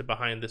brush into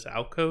behind this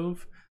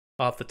alcove.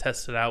 I'll have to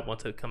test it out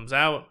once it comes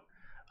out.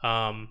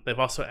 They've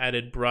also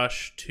added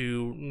brush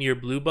to near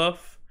blue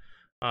buff,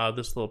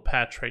 this little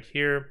patch right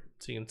here,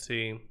 so you can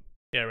see.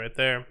 Yeah, right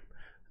there.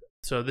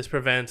 So this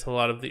prevents a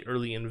lot of the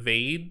early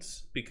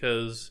invades,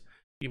 because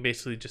you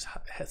basically just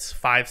has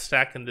 5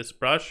 stack in this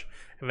brush.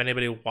 If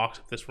anybody walks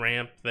up this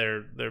ramp,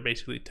 they're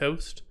basically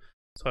toast.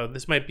 So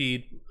this might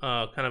be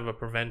kind of a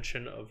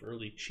prevention of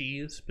early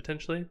cheese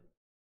potentially.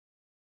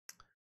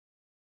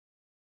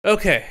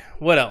 Okay,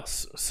 what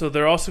else? So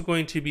they're also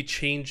going to be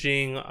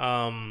changing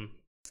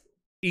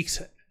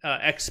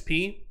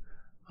XP,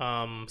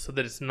 so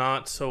that it's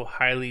not so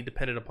highly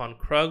dependent upon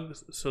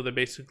Krugs. So they're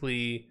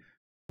basically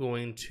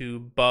going to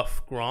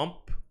buff Gromp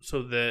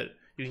so that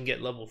you can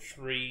get level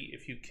 3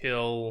 if you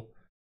kill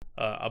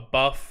a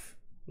buff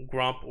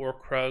Gromp or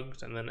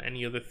Krugs and then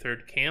any other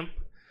third camp.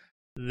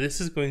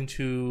 This is going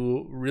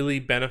to really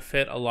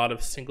benefit a lot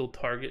of single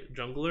target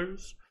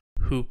junglers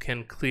who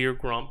can clear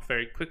Gromp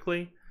very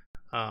quickly.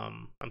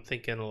 I'm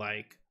thinking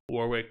like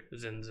Warwick,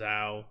 Xin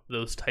Zhao,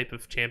 those type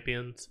of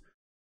champions.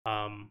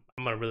 I'm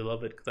gonna really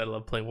love it because I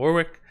love playing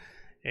Warwick.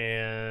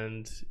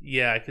 And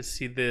yeah, I could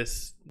see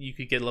this. You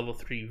could get level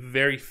 3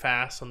 very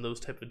fast on those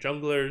type of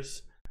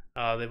junglers.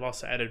 They've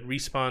also added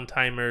respawn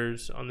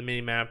timers on the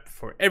minimap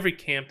for every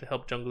camp to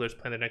help junglers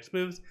plan their next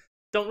moves.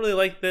 Don't really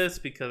like this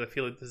because I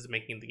feel like this is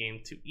making the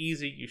game too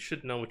easy. You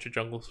should know what your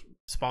jungle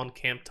spawn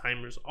camp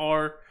timers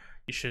are.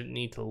 You shouldn't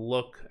need to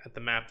look at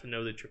the map to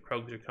know that your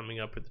Krugs are coming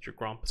up or that your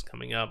Gromp is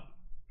coming up.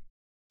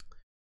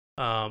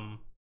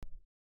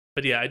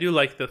 But yeah, I do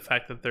like the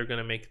fact that they're going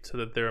to make it so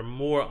that there are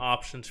more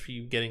options for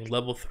you getting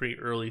level 3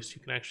 early, so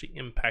you can actually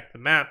impact the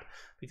map,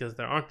 because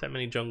there aren't that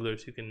many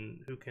junglers who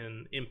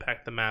can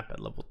impact the map at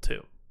level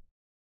 2.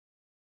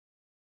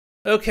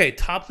 Okay,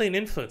 top lane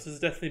influence. This has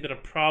definitely been a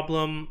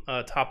problem.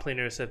 Top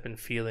laners have been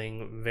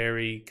feeling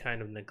very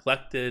kind of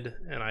neglected,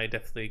 and I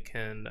definitely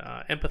can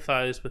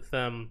empathize with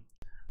them.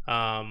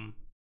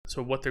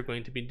 So what they're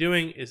going to be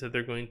doing is that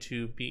they're going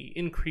to be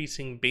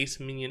increasing base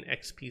minion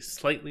XP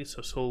slightly,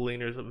 so solo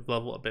laners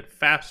level a bit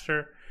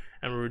faster,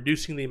 and we're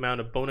reducing the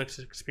amount of bonus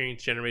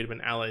experience generated when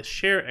allies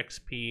share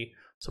XP,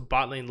 so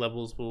bot lane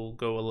levels will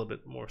go a little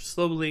bit more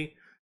slowly,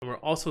 and we're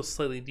also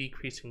slightly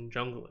decreasing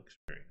jungle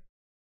experience.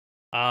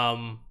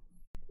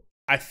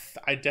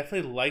 I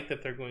definitely like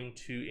that they're going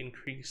to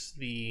increase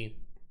the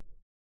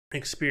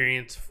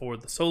experience for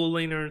the solo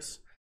laners.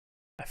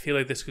 I feel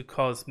like this could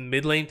cause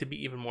mid lane to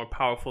be even more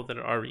powerful than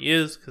it already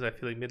is, because I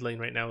feel like mid lane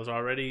right now is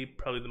already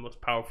probably the most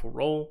powerful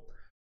role.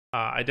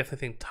 I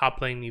definitely think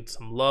top lane needs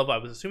some love. I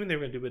was assuming they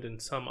were going to do it in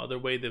some other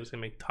way that was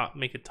going to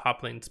make it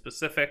top lane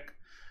specific,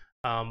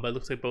 but it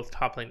looks like both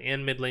top lane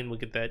and mid lane will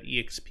get that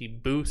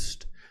EXP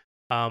boost.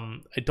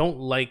 I don't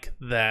like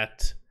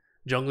that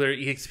jungler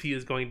EXP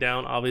is going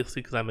down,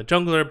 obviously, because I'm a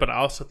jungler, but I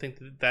also think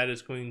that that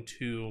is going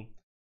to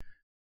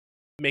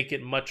make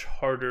it much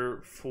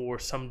harder for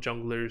some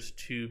junglers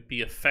to be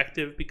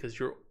effective, because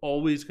you're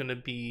always going to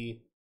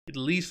be at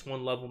least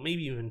 1 level,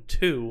 maybe even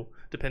 2,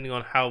 depending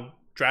on how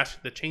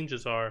drastic the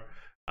changes are,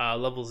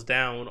 levels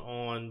down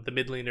on the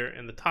mid laner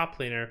and the top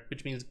laner,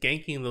 which means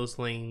ganking those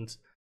lanes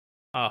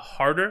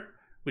harder,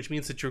 which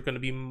means that you're going to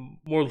be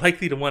more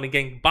likely to want to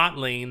gank bot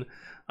lane,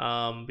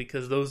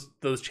 because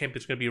those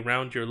champions are going to be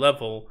around your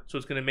level, so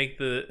it's going to make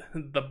the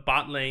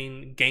bot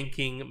lane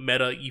ganking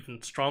meta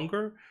even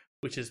stronger,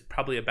 which is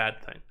probably a bad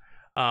thing.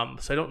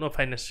 So I don't know if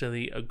I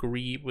necessarily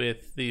agree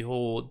with the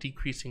whole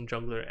decreasing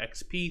jungler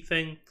XP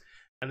thing.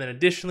 And then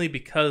additionally,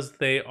 because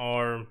they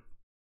are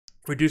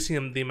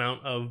reducing the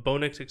amount of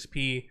bonus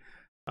XP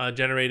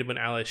generated when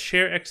allies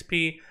share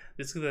XP,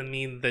 This is going to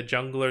mean that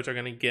junglers are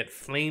going to get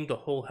flamed a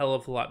whole hell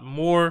of a lot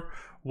more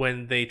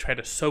when they try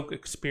to soak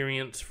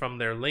experience from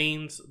their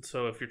lanes.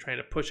 So if you're trying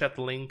to push at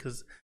the lane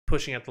because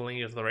pushing at the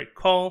lane is the right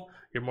call,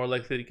 you're more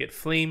likely to get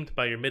flamed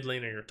by your mid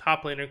laner or your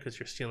top laner because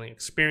you're stealing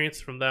experience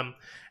from them.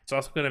 It's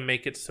also going to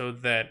make it so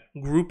that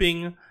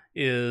grouping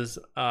is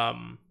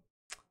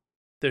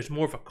there's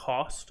more of a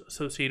cost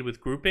associated with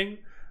grouping,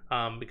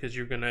 because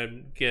you're going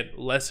to get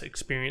less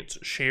experience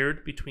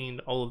shared between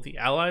all of the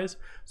allies.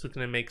 So it's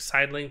going to make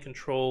side lane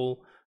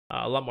control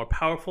a lot more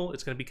powerful.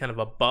 It's going to be kind of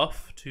a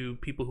buff to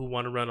people who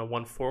want to run a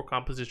 1-4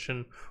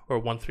 composition or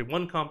a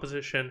 1-3-1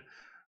 composition,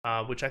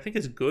 which I think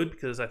is good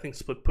because I think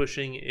split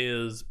pushing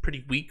is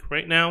pretty weak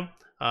right now,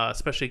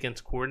 especially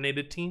against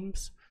coordinated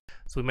teams.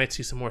 So we might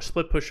see some more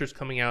split pushers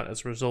coming out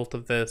as a result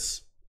of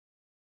this.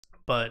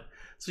 But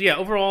so yeah,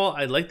 overall,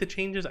 I like the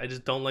changes. I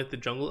just don't like the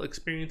jungle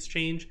experience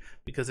change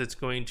because it's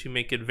going to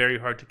make it very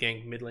hard to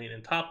gank mid lane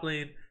and top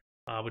lane,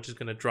 which is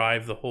going to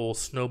drive the whole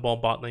snowball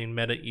bot lane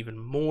meta even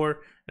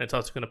more. And it's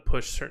also going to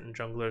push certain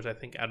junglers, I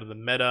think, out of the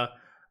meta.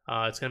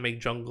 It's going to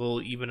make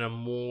jungle even a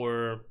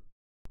more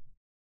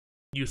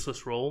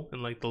useless role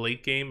in like the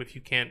late game. If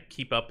you can't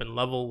keep up in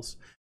levels,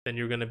 then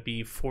you're going to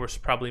be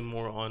forced probably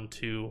more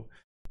onto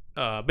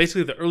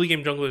basically the early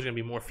game jungler is going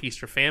to be more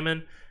feast or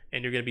famine,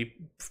 and you're going to be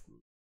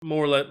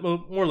more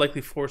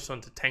likely forced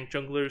onto tank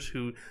junglers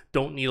who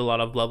don't need a lot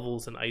of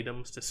levels and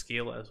items to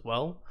scale as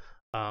well.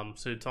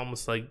 So it's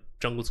almost like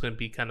jungle's going to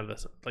be kind of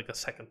like a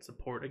second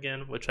support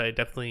again, which I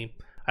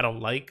don't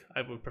like.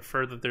 I would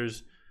prefer that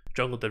there's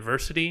jungle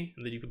diversity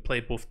and that you can play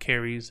both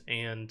carries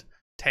and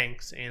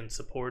tanks and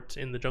support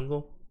in the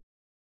jungle.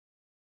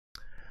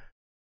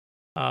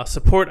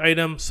 Support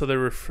items, so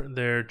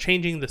they're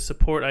changing the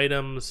support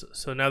items.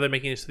 So now they're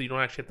making it so that you don't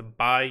actually have to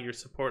buy your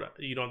support.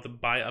 You don't have to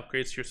buy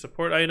upgrades to your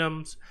support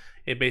items.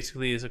 It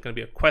basically is going to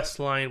be a quest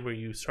line where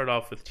you start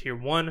off with tier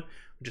 1,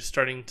 which is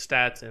starting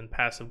stats and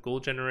passive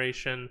gold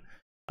generation.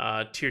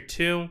 Tier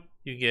 2,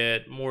 you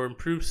get more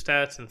improved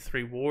stats and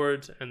 3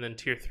 wards, and then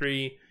tier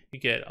 3, you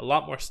get a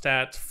lot more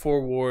stats,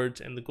 4 wards,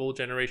 and the gold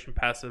generation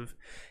passive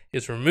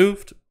is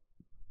removed.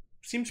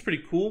 Seems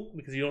pretty cool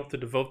because you don't have to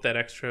devote that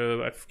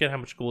extra, I forget how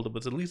much gold it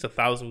was, at least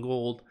 1,000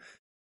 gold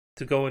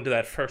to go into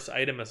that first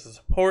item as a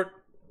support.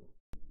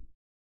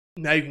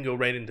 Now you can go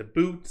right into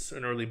boots,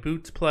 an early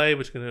boots play,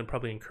 which is going to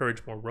probably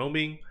encourage more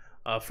roaming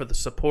for the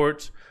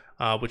support,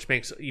 which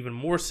makes even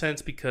more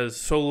sense because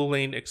solo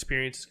lane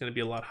experience is going to be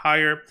a lot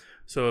higher.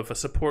 So if a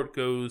support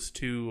goes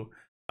to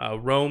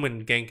roam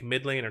and gank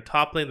mid lane or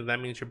top lane, then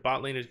that means your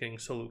bot lane is getting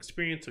solo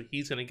experience, so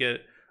he's going to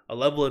get a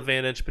level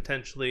advantage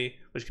potentially,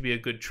 which could be a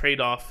good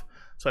trade-off.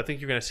 So I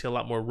think you're going to see a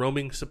lot more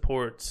roaming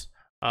supports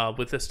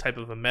with this type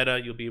of a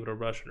meta. You'll be able to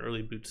rush in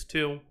early boots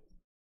too.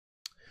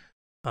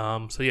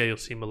 So yeah, you'll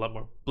see a lot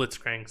more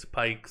Blitzcranks,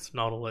 Pikes,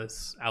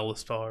 Nautilus,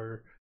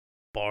 Alistar,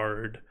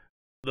 Bard,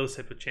 those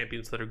type of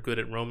champions that are good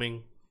at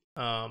roaming.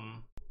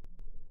 And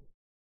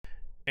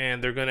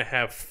they're going to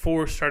have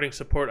 4 starting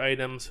support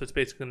items. So it's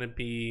basically going to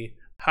be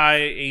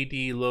high AD,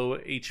 low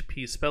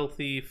HP Spell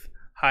Thief,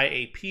 high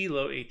AP,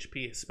 low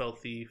HP Spell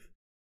Thief,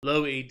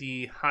 low AD,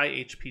 high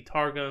HP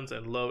Targuns,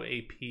 and low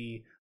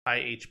AP, high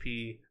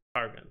HP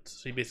Targuns.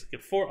 So you basically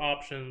get 4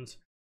 options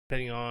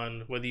depending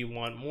on whether you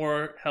want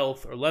more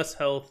health or less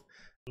health,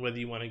 and whether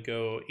you want to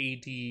go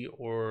AD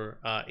or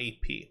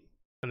AP.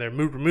 And they're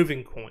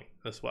removing coin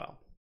as well.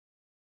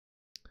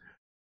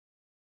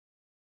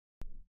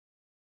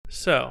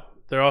 So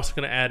they're also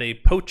going to add a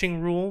poaching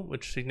rule,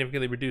 which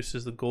significantly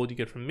reduces the gold you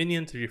get from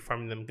minions if you're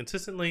farming them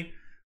consistently.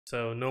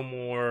 So no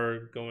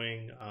more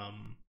going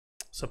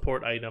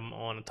support item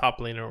on a top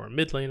laner or a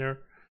mid laner.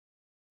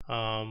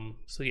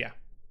 So yeah,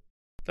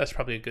 that's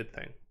probably a good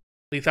thing.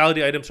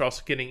 Lethality items are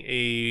also getting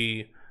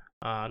a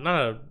not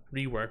a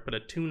rework, but a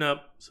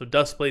tune-up. So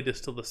Dustblade is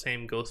still the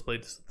same,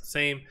 Ghostblade is still the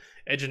same.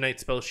 Edge of Night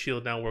Spell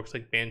Shield now works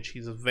like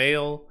Banshee's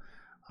Veil.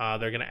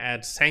 They're going to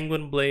add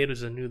Sanguine Blade, which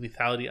is a new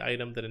lethality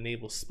item that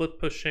enables split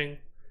pushing.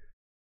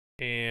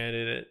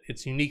 And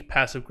its unique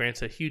passive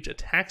grants a huge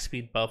attack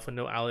speed buff when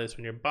no allies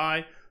are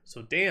nearby.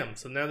 So damn,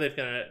 so now they've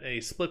got a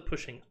split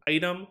pushing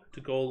item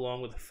to go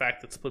along with the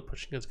fact that split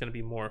pushing is going to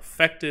be more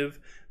effective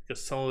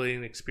because solo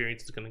lane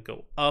experience is going to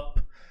go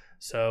up.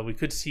 So we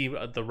could see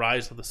the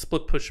rise of the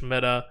split push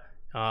meta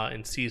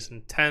in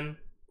Season 10.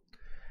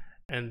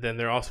 And then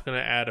they're also going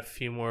to add a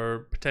few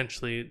more,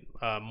 potentially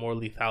more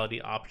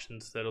lethality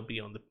options that'll be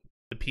on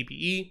the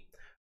PvE.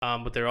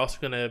 But they're also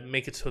going to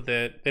make it so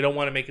that they don't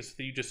want to make it so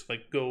that you just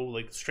like go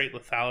like straight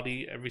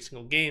lethality every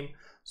single game.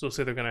 So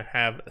say they're going to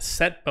have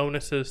set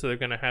bonuses, so they're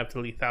going to have the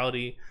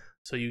lethality.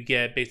 So you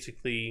get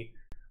basically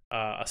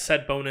a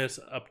set bonus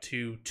up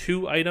to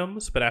 2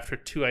 items, but after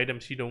 2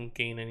 items you don't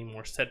gain any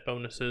more set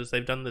bonuses.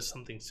 They've done this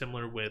something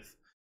similar with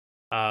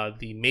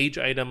the mage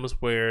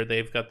items, where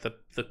they've got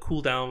the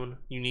cooldown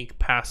unique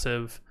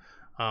passive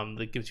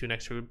that gives you an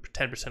extra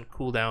 10%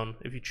 cooldown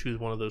if you choose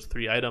one of those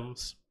 3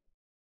 items.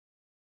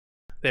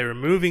 They're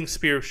removing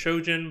Spear of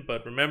Shojin,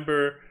 but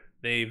remember,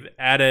 they've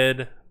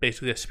added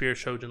basically a Spear of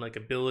Shojin like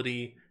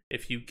ability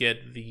if you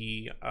get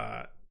the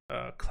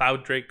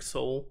Cloud Drake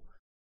soul.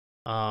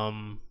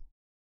 And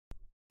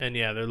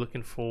yeah, they're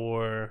looking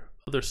for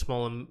other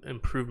small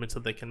improvements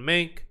that they can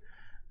make.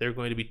 They're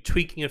going to be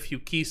tweaking a few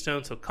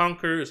keystones. So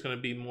Conquer is going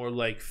to be more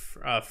like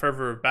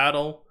Fervor of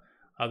Battle.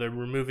 They're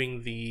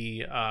removing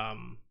the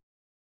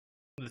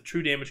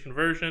true damage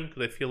conversion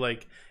because I feel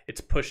like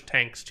it's pushed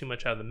tanks too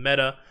much out of the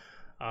meta.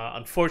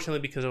 Unfortunately,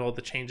 because of all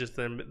the changes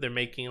they're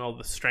making and all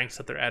the strengths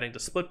that they're adding to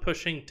split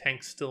pushing,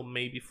 tanks still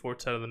may be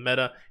forced out of the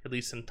meta, at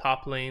least in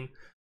top lane.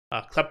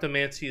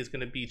 Kleptomancy is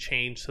going to be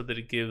changed so that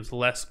it gives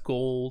less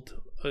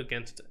gold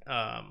against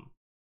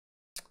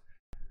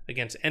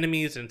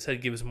enemies, and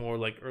instead gives more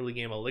like early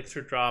game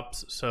elixir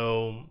drops.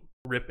 So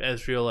rip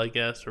Ezreal, I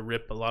guess, or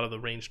rip a lot of the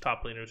ranged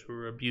top laners who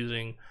are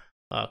abusing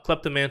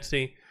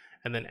Kleptomancy.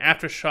 And then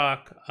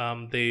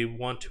Aftershock, they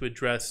want to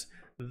address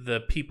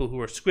the people who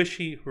are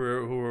squishy, who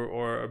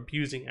are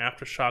abusing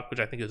Aftershock, which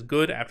I think is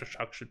good.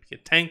 Aftershock should be a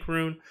tank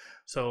rune.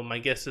 So my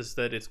guess is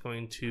that it's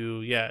going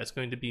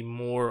to be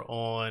more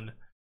on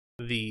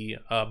the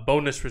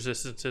bonus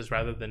resistances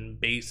rather than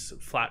base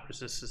flat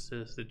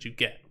resistances that you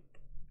get.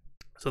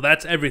 So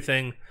that's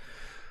everything.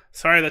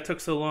 Sorry that took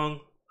so long.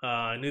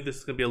 I knew this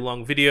was going to be a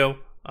long video.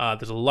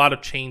 There's a lot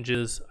of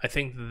changes. I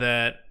think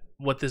that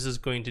what this is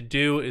going to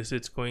do is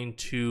it's going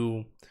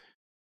to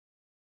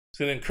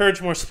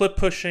encourage more split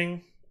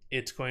pushing.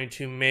 It's going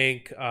to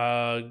make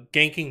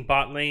ganking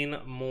bot lane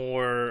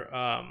more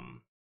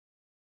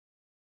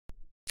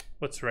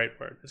what's the right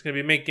word? It's going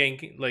to be make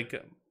ganking like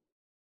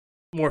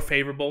more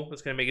favorable.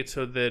 It's going to make it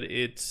so that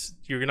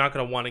you're not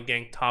going to want to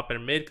gank top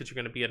and mid because you're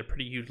going to be at a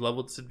pretty huge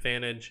level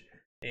disadvantage,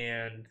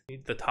 and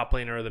the top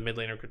laner or the mid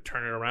laner could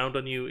turn it around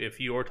on you if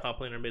your top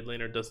laner or mid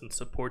laner doesn't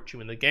support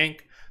you in the gank.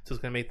 So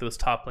it's going to make those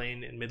top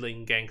lane and mid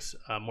lane ganks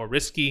more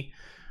risky.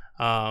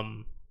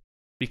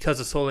 Because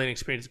the solo lane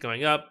experience is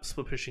going up,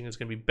 split pushing is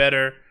going to be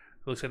better.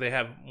 It looks like they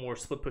have more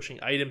split pushing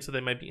items that they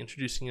might be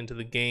introducing into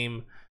the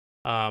game.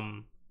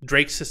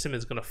 Drake's system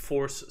is going to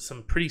force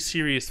some pretty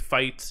serious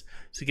fights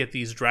to get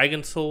these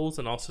Dragon Souls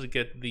and also to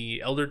get the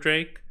Elder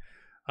Drake.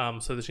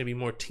 So there's going to be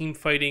more team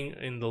fighting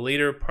in the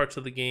later parts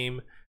of the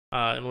game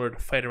in order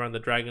to fight around the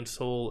Dragon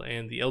Soul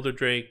and the Elder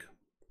Drake.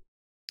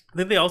 I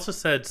think they also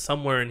said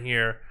somewhere in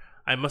here,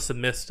 I must have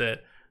missed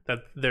it,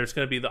 that there's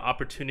going to be the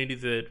opportunity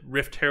that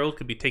Rift Herald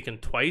could be taken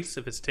twice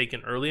if it's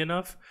taken early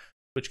enough,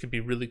 which could be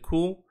really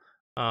cool.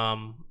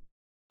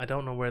 I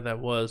don't know where that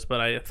was,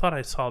 but I thought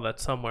I saw that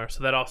somewhere.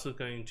 So that also is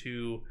going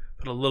to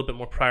put a little bit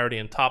more priority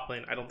in top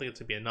lane. I don't think it's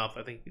going to be enough.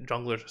 I think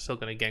junglers are still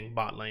going to gank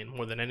bot lane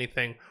more than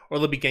anything, or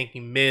they'll be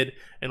ganking mid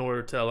in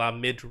order to allow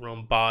mid to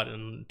roam bot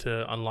and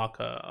to unlock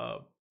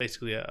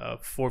basically a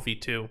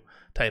 4v2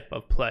 type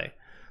of play.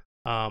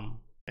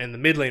 And the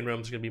mid lane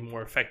roam is going to be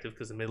more effective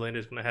because the mid laner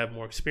is going to have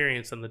more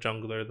experience than the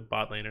jungler, the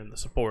bot laner, and the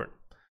support,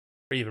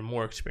 or even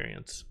more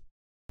experience.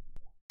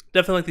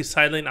 Definitely like these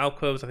side lane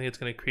alcoves. I think it's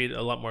going to create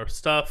a lot more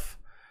stuff.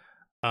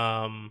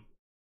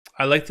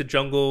 I like the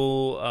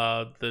jungle,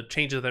 the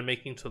changes they're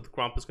making, so the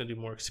Gromp is going to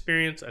do more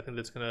experience. I think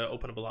that's going to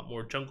open up a lot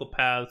more jungle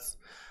paths.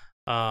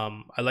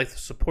 I like the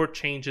support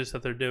changes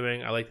that they're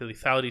doing. I like the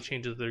lethality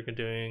changes they're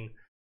doing.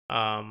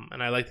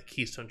 And I like the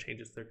keystone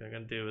changes they're going to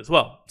do as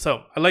well.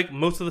 So I like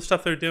most of the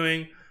stuff they're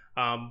doing,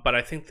 but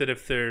I think that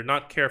if they're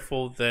not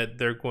careful, that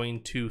they're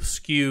going to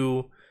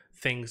skew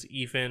things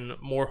even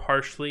more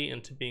harshly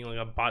into being like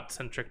a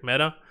bot-centric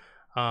meta.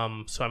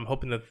 So I'm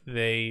hoping that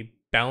they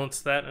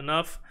balance that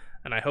enough,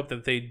 and I hope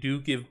that they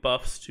do give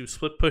buffs to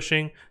split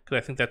pushing, because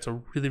I think that's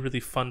a really, really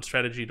fun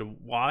strategy to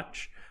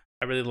watch.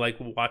 I really like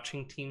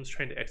watching teams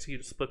trying to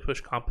execute a split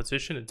push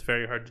composition. It's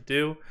very hard to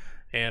do,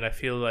 and I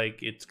feel like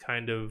it's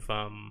kind of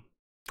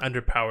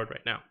underpowered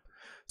right now.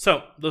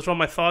 So those are all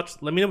my thoughts.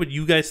 Let me know what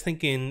you guys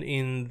think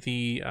in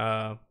the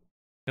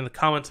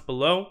comments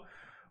below.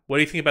 What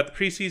do you think about the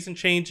preseason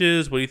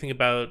changes? What do you think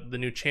about the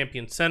new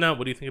champion Senna?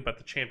 What do you think about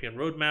the champion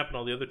roadmap and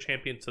all the other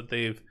champions that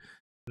they've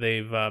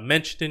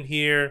mentioned in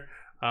here?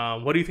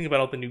 What do you think about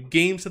all the new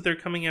games that they're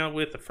coming out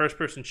with? The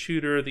first-person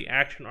shooter, the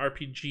action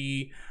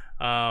RPG,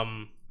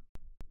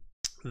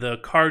 the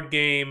card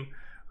game,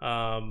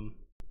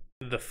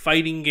 the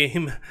fighting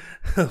game,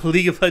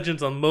 League of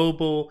Legends on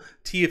mobile,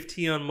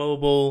 TFT on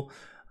mobile,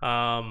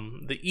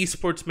 the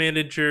esports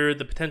manager,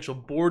 the potential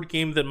board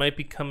game that might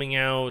be coming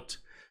out.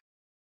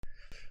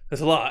 There's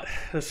a lot.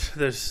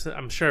 There's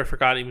I'm sure I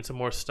forgot even some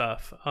more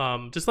stuff.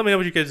 Just let me know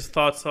what you guys'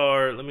 thoughts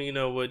are. Let me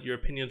know what your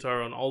opinions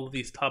are on all of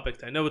these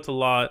topics. I know it's a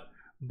lot,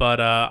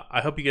 but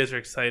I hope you guys are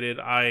excited.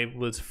 I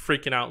was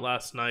freaking out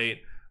last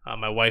night.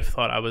 My wife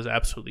thought I was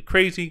absolutely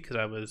crazy because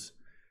I was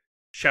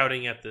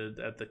shouting at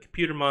the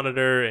computer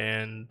monitor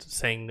and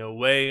saying no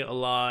way a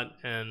lot.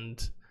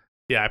 And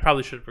yeah, I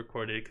probably should have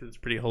recorded it because it's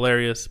pretty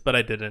hilarious, but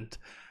I didn't.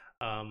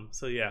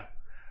 So yeah.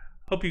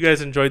 Hope you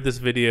guys enjoyed this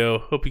video.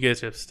 Hope you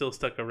guys have still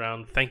stuck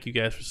around. Thank you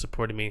guys for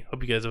supporting me.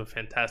 Hope you guys have a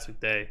fantastic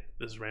day.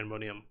 This is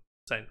Randomodium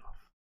signing off.